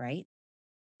tough, right?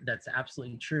 That's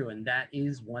absolutely true. And that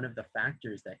is one of the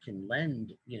factors that can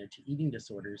lend, to eating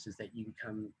disorders, is that you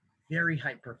become very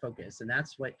hyper focused. And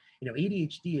that's what,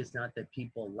 ADHD is not that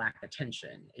people lack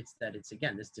attention. It's that it's,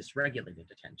 again, this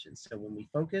dysregulated attention. So when we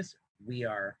focus, we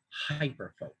are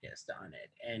hyper focused on it.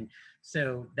 And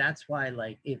so that's why,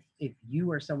 like, if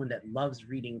you are someone that loves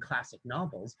reading classic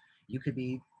novels,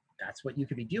 that's what you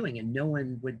could be doing, and no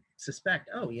one would suspect,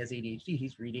 oh, he has ADHD,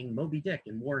 he's reading Moby Dick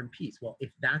and War and Peace. Well,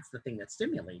 if that's the thing that's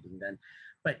stimulating, then,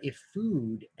 but if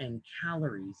food and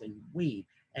calories and weight,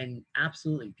 and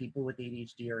absolutely, people with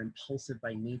ADHD are impulsive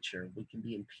by nature. We can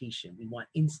be impatient. We want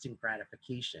instant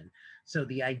gratification. So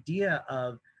the idea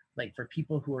of, like, for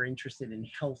people who are interested in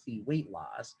healthy weight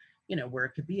loss, where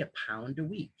it could be a pound a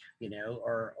week,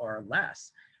 or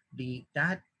less,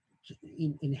 that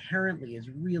inherently is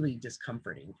really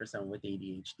discomforting for someone with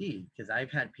ADHD, because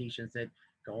I've had patients that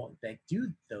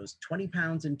do those 20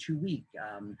 pounds in 2 week,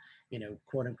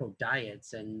 quote unquote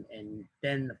diets, and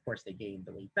then of course they gain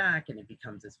the weight back, and it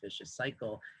becomes this vicious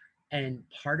cycle. And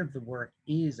part of the work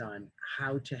is on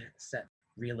how to set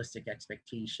realistic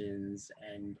expectations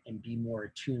and be more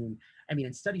attuned. I mean,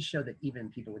 and studies show that even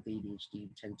people with ADHD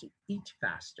tend to eat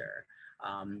faster.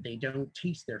 They don't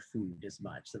taste their food as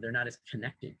much, so they're not as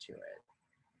connected to it.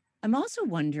 I'm also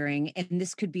wondering, and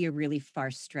this could be a really far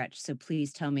stretch, so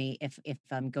please tell me if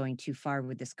I'm going too far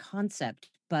with this concept,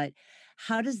 but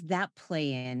how does that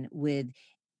play in with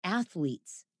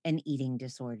athletes and eating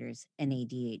disorders and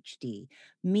ADHD?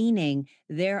 Meaning,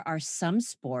 there are some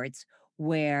sports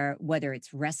where, whether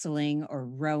it's wrestling or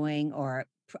rowing, or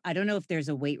I don't know if there's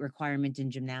a weight requirement in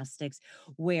gymnastics,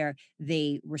 where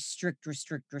they restrict.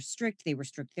 They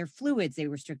restrict their fluids, they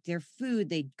restrict their food,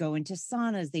 they go into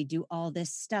saunas, they do all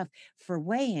this stuff for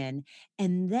weigh-in,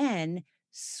 and then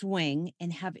swing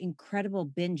and have incredible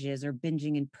binges or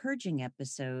binging and purging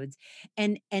episodes.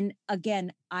 And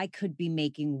again, I could be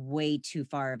making way too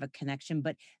far of a connection,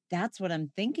 but that's what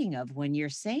I'm thinking of when you're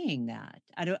saying that.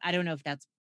 I don't know if that's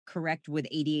correct with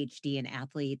ADHD and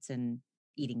athletes and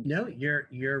eating No, disorders.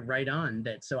 you're right on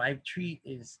that. So I've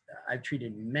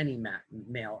treated many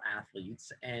male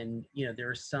athletes, and there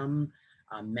are some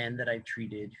men that I've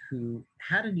treated who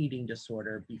had an eating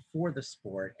disorder before the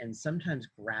sport and sometimes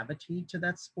gravitate to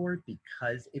that sport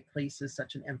because it places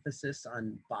such an emphasis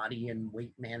on body and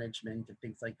weight management and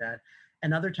things like that.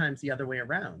 And other times the other way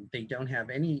around, they don't have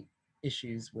any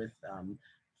issues with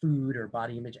food or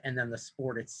body image, and then the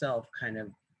sport itself kind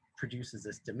of produces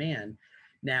this demand.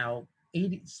 Now,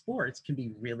 sports can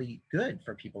be really good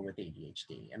for people with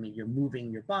ADHD. I mean, you're moving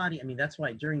your body. I mean, that's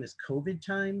why during this COVID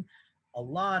time, a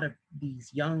lot of these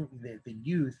the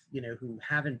youth, who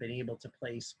haven't been able to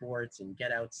play sports and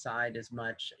get outside as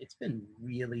much, it's been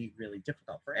really, really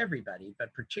difficult for everybody,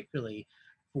 but particularly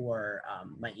for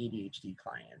my ADHD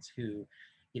clients who,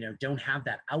 don't have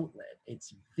that outlet.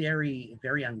 It's very,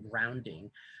 very ungrounding.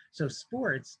 So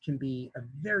sports can be a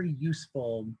very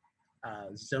useful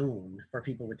zone for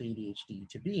people with ADHD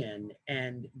to be in.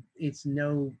 And it's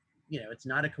it's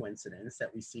not a coincidence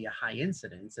that we see a high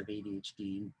incidence of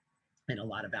ADHD in a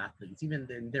lot of athletes. Even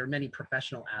then, there are many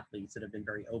professional athletes that have been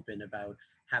very open about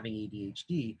having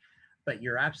ADHD. But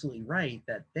you're absolutely right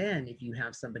that then if you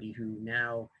have somebody who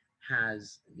now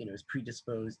has, is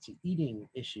predisposed to eating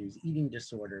issues, eating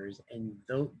disorders, and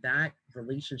that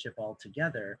relationship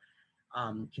altogether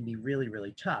can be really,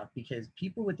 really tough, because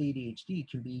people with ADHD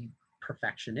can be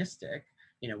perfectionistic.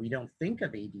 We don't think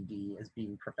of ADD as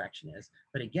being perfectionist,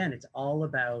 but again, it's all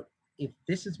about, if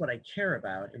this is what I care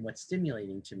about and what's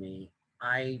stimulating to me,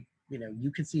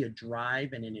 you could see a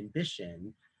drive and an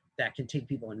ambition that can take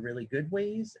people in really good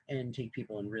ways and take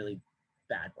people in really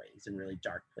bad ways, in really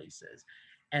dark places.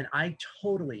 And I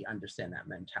totally understand that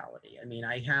mentality. I mean,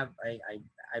 I've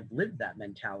lived that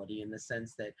mentality in the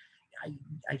sense that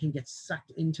I can get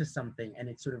sucked into something and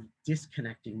it's sort of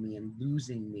disconnecting me and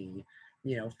losing me,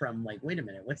 from like, wait a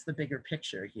minute, what's the bigger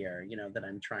picture here, that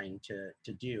I'm trying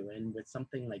to do. And with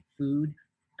something like food,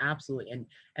 absolutely.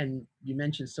 And you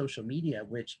mentioned social media,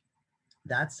 which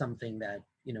that's something that,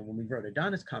 when we wrote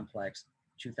Adonis Complex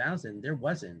 2000, there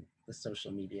wasn't the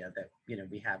social media that,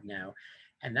 we have now.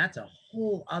 And that's a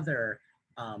whole other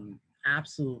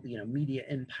absolute, media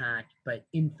impact, but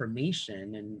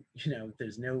information. And,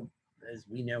 there's no, as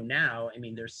we know now, I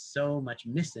mean, there's so much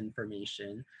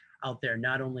misinformation out there,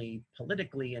 not only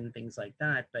politically and things like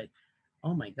that, but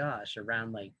oh my gosh,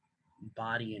 around like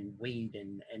body and weight.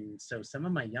 And so some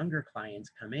of my younger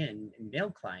clients come in, and male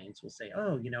clients will say,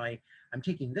 oh, I'm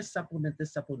taking this supplement,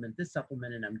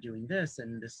 and I'm doing this.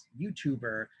 And this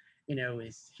YouTuber,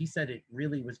 he said it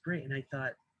really was great. And I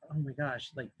thought, oh my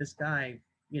gosh, like this guy,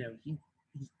 he's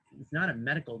not a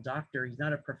medical doctor, he's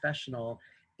not a professional.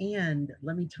 And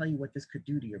let me tell you what this could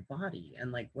do to your body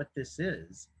and like what this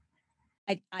is.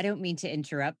 I don't mean to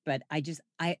interrupt, but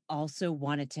I also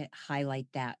wanted to highlight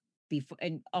that before.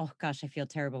 And oh gosh, I feel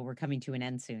terrible. We're coming to an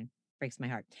end soon. Breaks my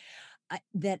heart.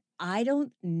 That I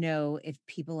don't know if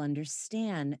people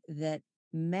understand that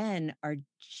men are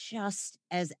just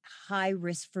as high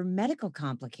risk for medical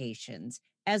complications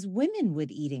as women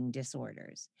with eating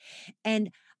disorders.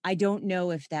 And I don't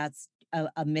know if that's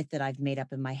a myth that I've made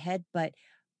up in my head, but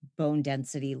bone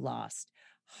density lost,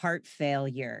 heart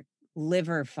failure,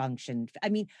 liver function. I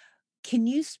mean, can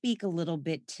you speak a little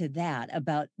bit to that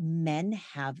about men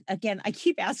have, again, I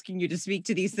keep asking you to speak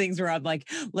to these things where I'm like,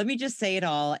 let me just say it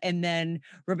all. And then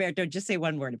Roberto, just say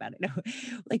one word about it. No,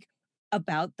 like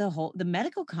about the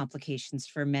medical complications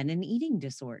for men and eating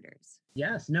disorders.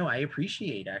 Yes, no, I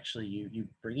appreciate actually you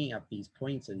bringing up these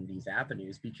points and these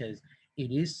avenues, because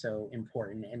it is so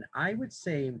important. And I would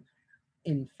say,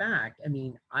 in fact, I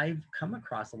mean, I've come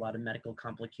across a lot of medical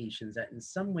complications that in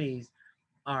some ways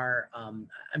are,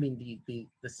 I mean,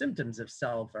 the symptoms of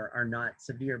self are not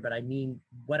severe, but I mean,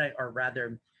 or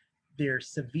rather, they're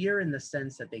severe in the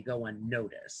sense that they go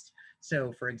unnoticed.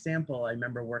 So, for example, I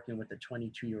remember working with a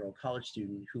 22-year-old college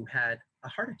student who had a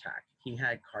heart attack. He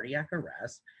had cardiac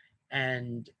arrest,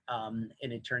 and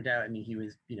it turned out, I mean, he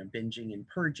was binging and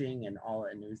purging and all,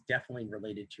 and it was definitely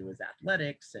related to his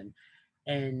athletics, and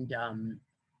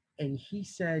and he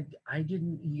said,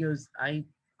 he goes, I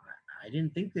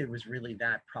didn't think that it was really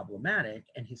that problematic,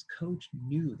 and his coach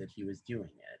knew that he was doing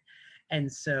it.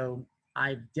 And so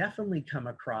I've definitely come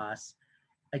across,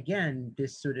 again,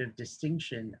 this sort of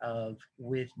distinction of,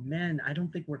 with men, I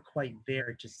don't think we're quite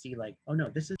there to see like, oh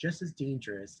no, this is just as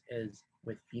dangerous as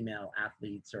with female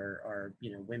athletes or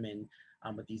women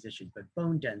with these issues. But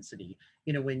bone density,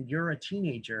 when you're a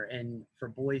teenager, and for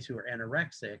boys who are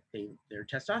anorexic, their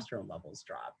testosterone levels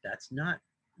drop. That's not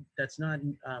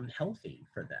healthy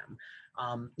for them.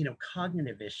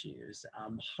 Cognitive issues,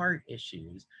 heart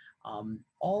issues,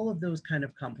 all of those kind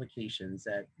of complications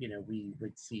that we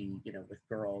would see, with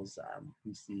girls,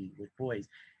 we see with boys.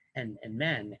 and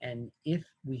men. And if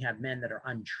we have men that are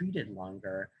untreated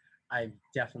longer, I've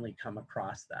definitely come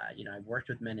across that. I've worked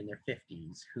with men in their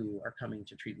 50s who are coming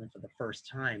to treatment for the first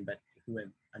time, but who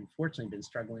have unfortunately been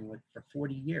struggling with for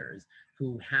 40 years,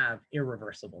 who have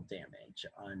irreversible damage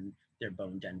on their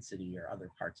bone density or other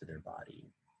parts of their body.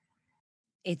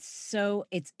 It's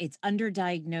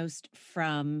underdiagnosed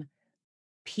from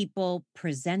people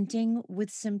presenting with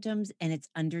symptoms, and it's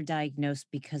underdiagnosed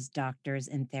because doctors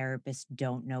and therapists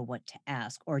don't know what to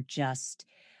ask or just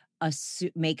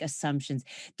make assumptions.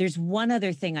 There's one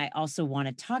other thing I also want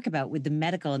to talk about with the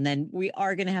medical, and then we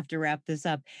are going to have to wrap this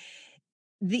up.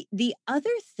 The other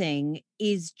thing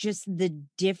is just the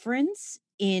difference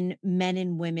in men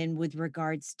and women with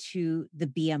regards to the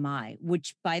BMI,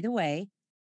 which, by the way,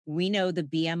 we know the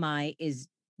BMI is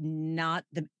not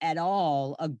at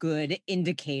all a good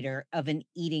indicator of an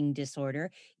eating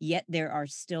disorder. Yet there are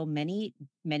still many,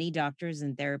 many doctors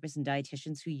and therapists and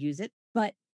dietitians who use it.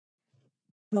 But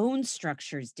bone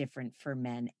structure is different for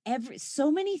men.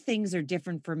 So many things are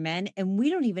different for men, and we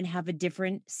don't even have a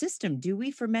different system, do we,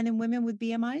 for men and women with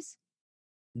BMIs?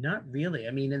 Not really.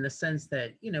 I mean, in the sense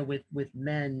that, with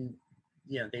men,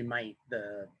 they might,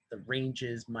 the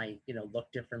ranges might,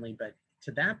 look differently. But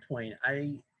to that point,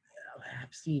 I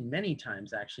have seen many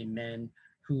times actually men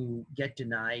who get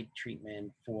denied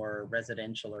treatment for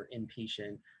residential or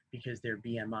inpatient because their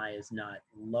BMI is not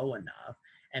low enough.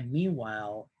 And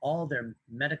meanwhile, all their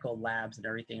medical labs and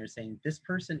everything are saying this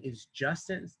person is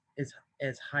just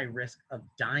as high risk of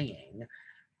dying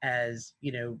as,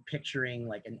 picturing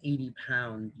like an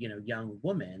 80-pound, young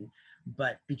woman.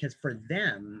 But because for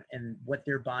them and what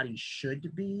their body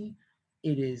should be,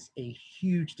 it is a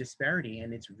huge disparity,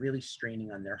 and it's really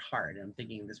straining on their heart. And I'm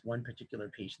thinking of this one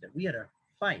particular patient that we had a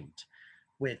fight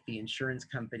with the insurance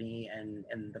company, and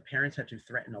the parents had to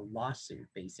threaten a lawsuit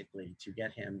basically to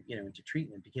get him, into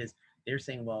treatment, because they're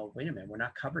saying, well, wait a minute, we're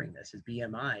not covering this. His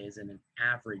BMI is in an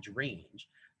average range,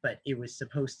 but it's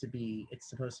supposed to be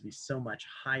so much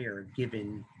higher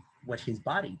given what his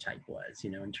body type was,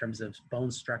 in terms of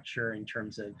bone structure, in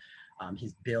terms of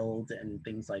his build and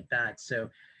things like that.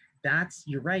 So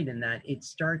you're right in that it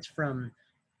starts from,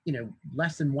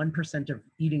 less than 1% of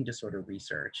eating disorder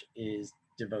research is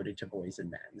devoted to boys and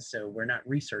men. So we're not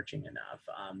researching enough.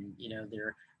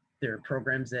 There are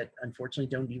programs that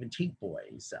unfortunately don't even take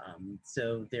boys.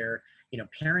 So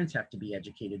parents have to be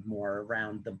educated more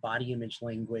around the body image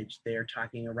language they're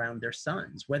talking around their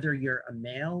sons, whether you're a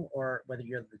male or whether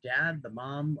you're the dad, the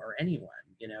mom, or anyone,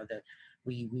 that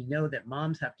we know that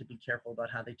moms have to be careful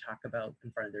about how they talk about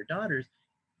in front of their daughters,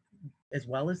 as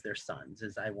well as their sons,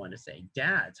 as I want to say.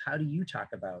 Dads, how do you talk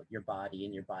about your body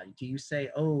and your body? Do you say,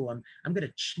 oh, I'm going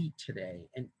to cheat today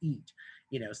and eat,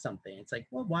 something? It's like,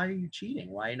 well, why are you cheating?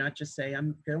 Why not just say,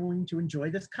 I'm going to enjoy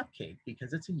this cupcake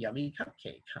because it's a yummy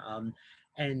cupcake?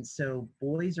 And so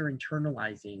boys are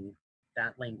internalizing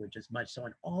that language as much. So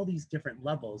on all these different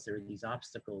levels, there are these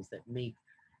obstacles that make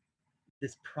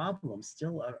this problem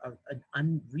still an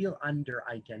unreal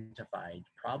under-identified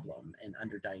problem and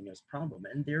underdiagnosed problem.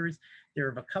 And there are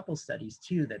a couple studies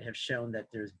too that have shown that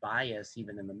there's bias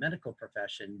even in the medical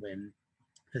profession when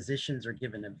physicians are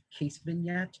given a case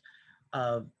vignette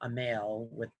of a male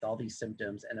with all these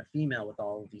symptoms and a female with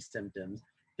all of these symptoms.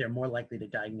 They're more likely to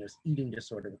diagnose eating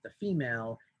disorder with the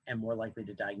female and more likely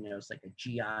to diagnose like a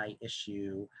GI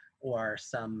issue or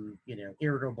some,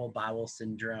 irritable bowel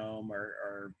syndrome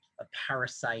or a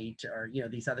parasite or,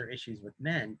 these other issues with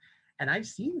men. And I've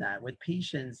seen that with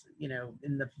patients,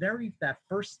 in that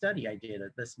first study I did,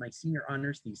 my senior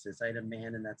honors thesis, I had a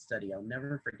man in that study. I'll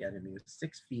never forget him. He was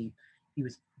 6 feet. He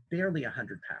was barely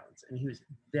 100 pounds and he was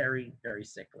very, very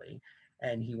sickly.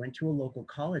 And he went to a local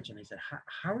college and I said,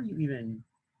 how are you even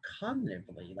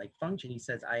cognitively like function? He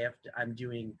says,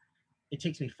 it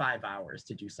takes me 5 hours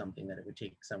to do something that it would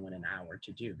take someone an hour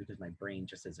to do because my brain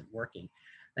just isn't working.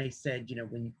 And I said,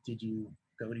 when did you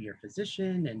go to your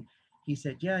physician? And he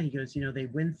said, yeah. He goes, they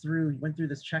went through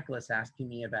this checklist asking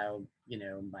me about,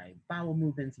 my bowel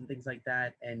movements and things like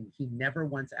that. And he never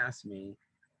once asked me,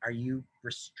 are you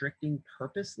restricting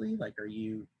purposely? Like,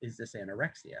 is this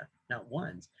anorexia? Not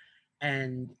once.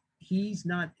 And he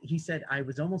said, I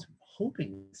was almost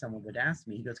hoping someone would ask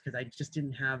me. He goes, because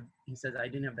he says, I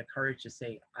didn't have the courage to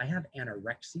say, I have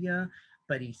anorexia.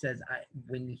 But he says,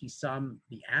 when he saw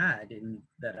the ad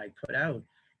that I put out,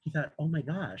 he thought, oh my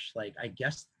gosh, like, I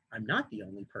guess I'm not the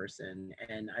only person.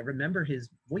 And I remember his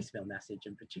voicemail message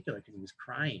in particular because he was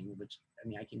crying, which, I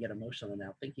mean, I can get emotional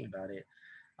now thinking about it.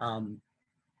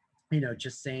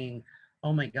 Just saying,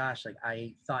 oh my gosh, like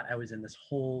I thought I was in this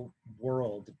whole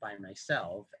world by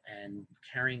myself and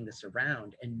carrying this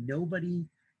around and nobody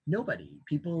nobody.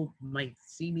 People might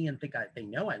see me and think they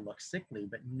know I look sickly,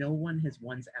 but no one has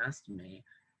once asked me,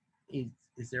 is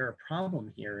is there a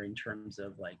problem here in terms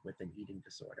of like with an eating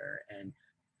disorder? And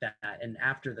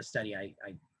after the study, I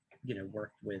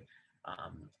worked with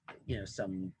um,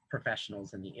 some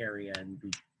professionals in the area, and we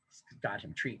got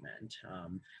him treatment.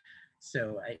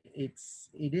 So it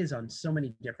is on so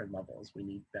many different levels. We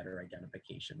need better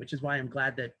identification, which is why I'm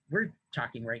glad that we're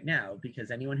talking right now, because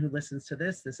anyone who listens to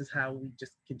this is how we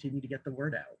just continue to get the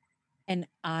word out. And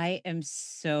I am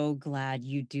so glad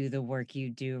you do the work you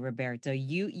do, Roberto.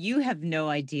 You have no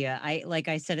idea. Like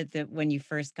I said it that when you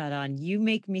first got on, you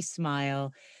make me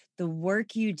smile. The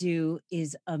work you do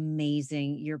is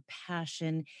amazing. Your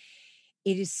passion,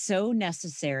 it is so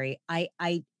necessary.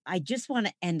 I just want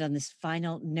to end on this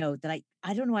final note that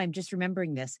I don't know why I'm just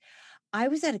remembering this. I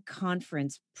was at a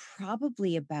conference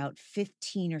probably about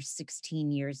 15 or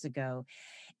 16 years ago,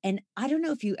 and I don't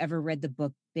know if you ever read the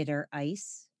book Bitter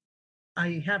Ice.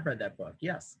 I have read that book,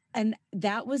 yes. And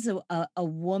that was a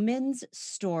woman's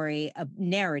story, a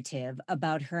narrative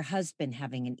about her husband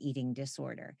having an eating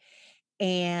disorder.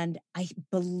 And I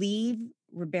believe,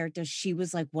 Roberto, she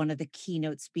was like one of the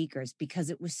keynote speakers because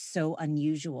it was so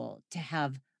unusual to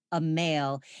have a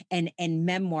male and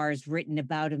memoirs written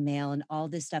about a male and all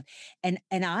this stuff. And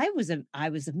I was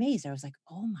amazed. I was like,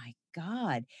 oh my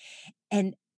God.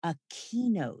 And a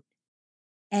keynote.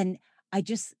 And I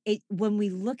just when we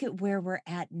look at where we're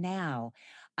at now,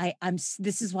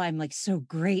 this is why I'm like so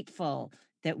grateful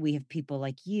that we have people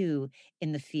like you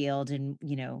in the field. And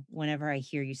whenever I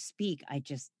hear you speak, I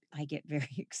get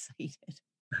very excited.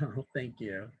 Oh, thank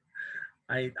you.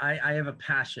 I have a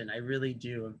passion, I really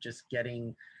do, of just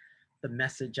getting the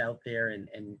message out there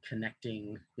and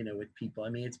connecting, with people. I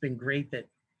mean, it's been great that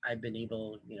I've been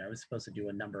able, I was supposed to do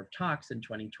a number of talks in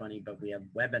 2020, but we have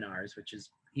webinars, which is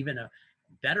even a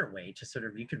better way to sort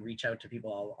of, you can reach out to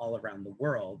people all around the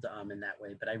world in that way.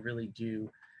 But I really do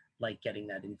like getting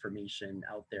that information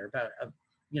out there about,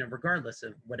 regardless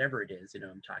of whatever it is,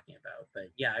 I'm talking about. But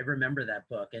yeah, I remember that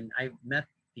book, and I met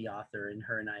the author, and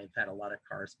her and I have had a lot of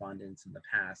correspondence in the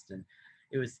past. And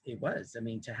I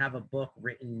mean, to have a book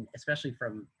written, especially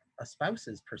from a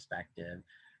spouse's perspective,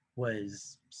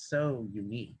 was so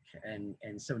unique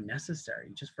and so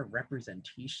necessary just for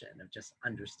representation of just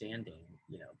understanding,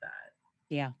 that.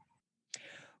 Yeah.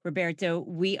 Roberto,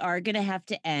 we are going to have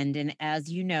to end. And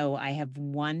as you know, I have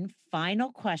one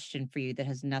final question for you that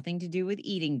has nothing to do with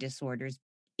eating disorders.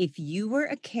 If you were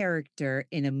a character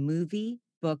in a movie,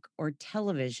 book, or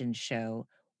television show,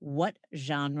 what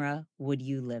genre would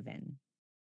you live in?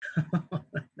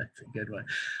 That's a good one.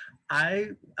 I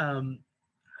um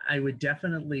I would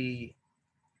definitely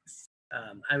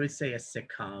I would say a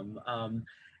sitcom.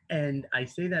 And I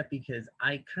say that because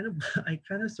I kind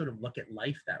of sort of look at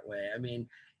life that way. I mean,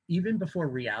 even before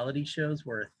reality shows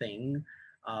were a thing,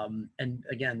 and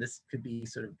again, this could be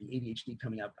sort of the ADHD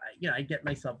coming up. I get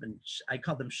myself in, I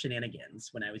call them shenanigans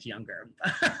when I was younger.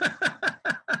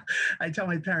 I tell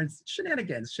my parents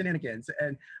shenanigans, shenanigans.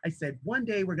 And I said, one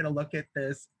day we're going to look at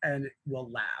this and we'll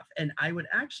laugh. And I would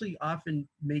actually often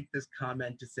make this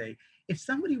comment to say, if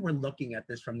somebody were looking at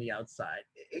this from the outside,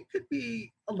 it could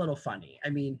be a little funny. I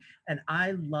mean, and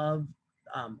I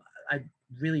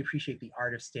really appreciate the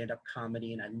art of stand-up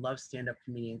comedy, and I love stand-up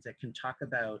comedians that can talk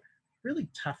about really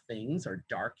tough things or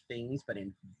dark things, but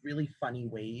in really funny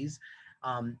ways.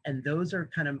 And those are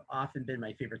kind of often been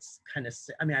my favorites.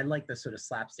 I mean, I like the sort of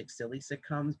slapstick, silly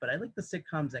sitcoms, but I like the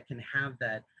sitcoms that can have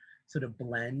that sort of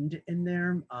blend in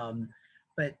there.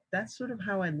 But that's sort of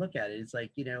how I look at it. It's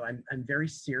like, I'm very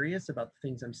serious about the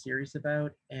things I'm serious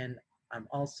about, and I'm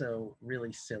also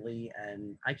really silly,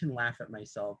 and I can laugh at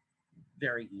myself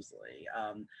very easily.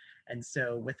 And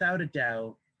so, without a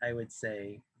doubt, I would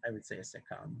say a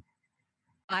sitcom.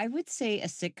 I would say a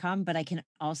sitcom, but I can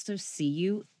also see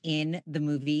you in the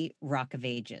movie Rock of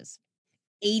Ages.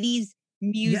 80s Yeah.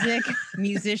 music,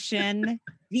 musician,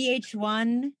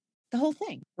 VH1, the whole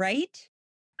thing, right?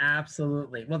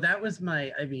 Absolutely. Well, that was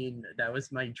my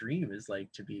dream, is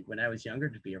like to be, when I was younger,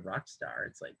 to be a rock star.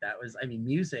 It's like, I mean,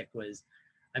 music was,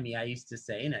 I mean, I used to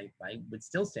say, and I would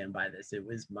still stand by this, it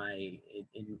is my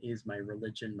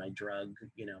religion, my drug,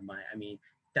 I mean,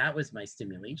 that was my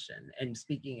stimulation. And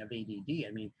speaking of ADD,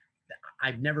 I mean,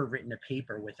 I've never written a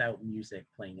paper without music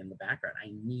playing in the background.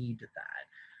 I need that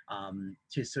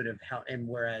to sort of help. And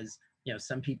whereas,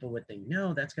 some people would think,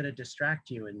 no, that's going to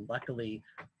distract you. And luckily,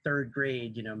 third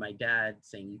grade, my dad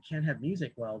saying, you can't have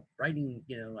music while writing,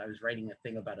 I was writing a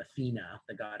thing about Athena,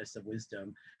 the goddess of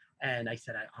wisdom. And I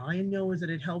said, all I know is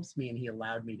that it helps me. And he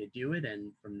allowed me to do it.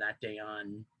 And from that day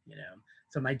on,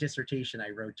 so my dissertation, I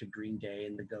wrote to Green Day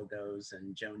and the Go-Go's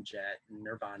and Joan Jett and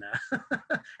Nirvana.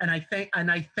 and I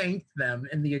thanked them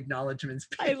in the acknowledgments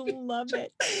page. I love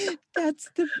it.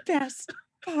 That's the best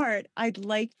part. I'd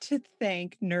like to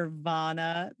thank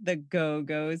Nirvana, the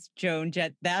Go-Go's, Joan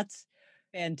Jett. That's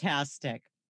fantastic.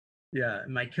 Yeah.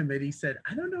 My committee said,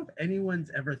 I don't know if anyone's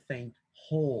ever thanked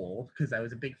Hole, because I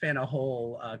was a big fan of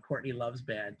Hole, Courtney Love's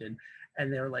band, and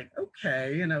they were like,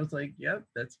 okay, and I was like, yep,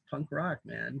 that's punk rock,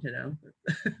 man,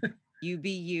 You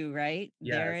be you, right?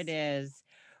 Yes. There it is.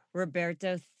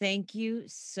 Roberto, thank you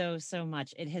so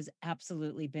much. It has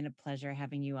absolutely been a pleasure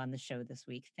having you on the show this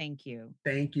week. Thank you.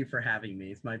 Thank you for having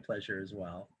me. It's my pleasure as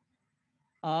well.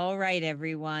 All right,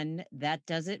 everyone. That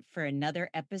does it for another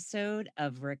episode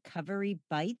of Recovery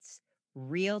Bites,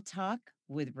 Real Talk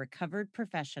with Recovered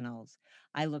Professionals.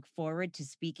 I look forward to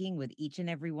speaking with each and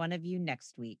every one of you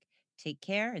next week. Take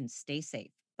care and stay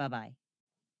safe. Bye-bye.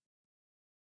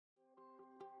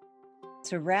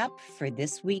 To wrap for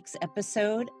this week's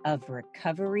episode of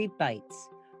Recovery Bites,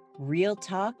 Real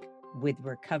Talk with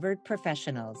Recovered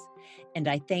Professionals. And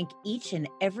I thank each and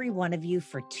every one of you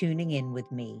for tuning in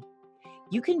with me.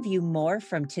 You can view more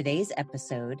from today's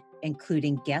episode,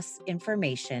 including guest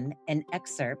information and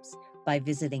excerpts, by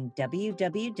visiting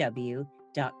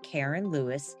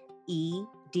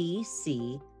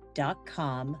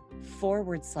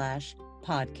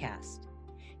www.karenlewisedc.com/podcast.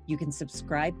 You can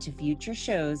subscribe to future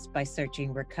shows by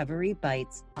searching Recovery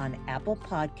Bites on Apple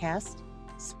Podcast,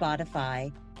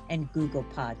 Spotify, and Google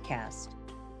Podcast.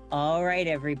 All right,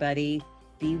 everybody,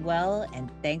 be well, and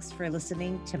thanks for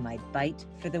listening to my Bite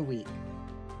for the Week.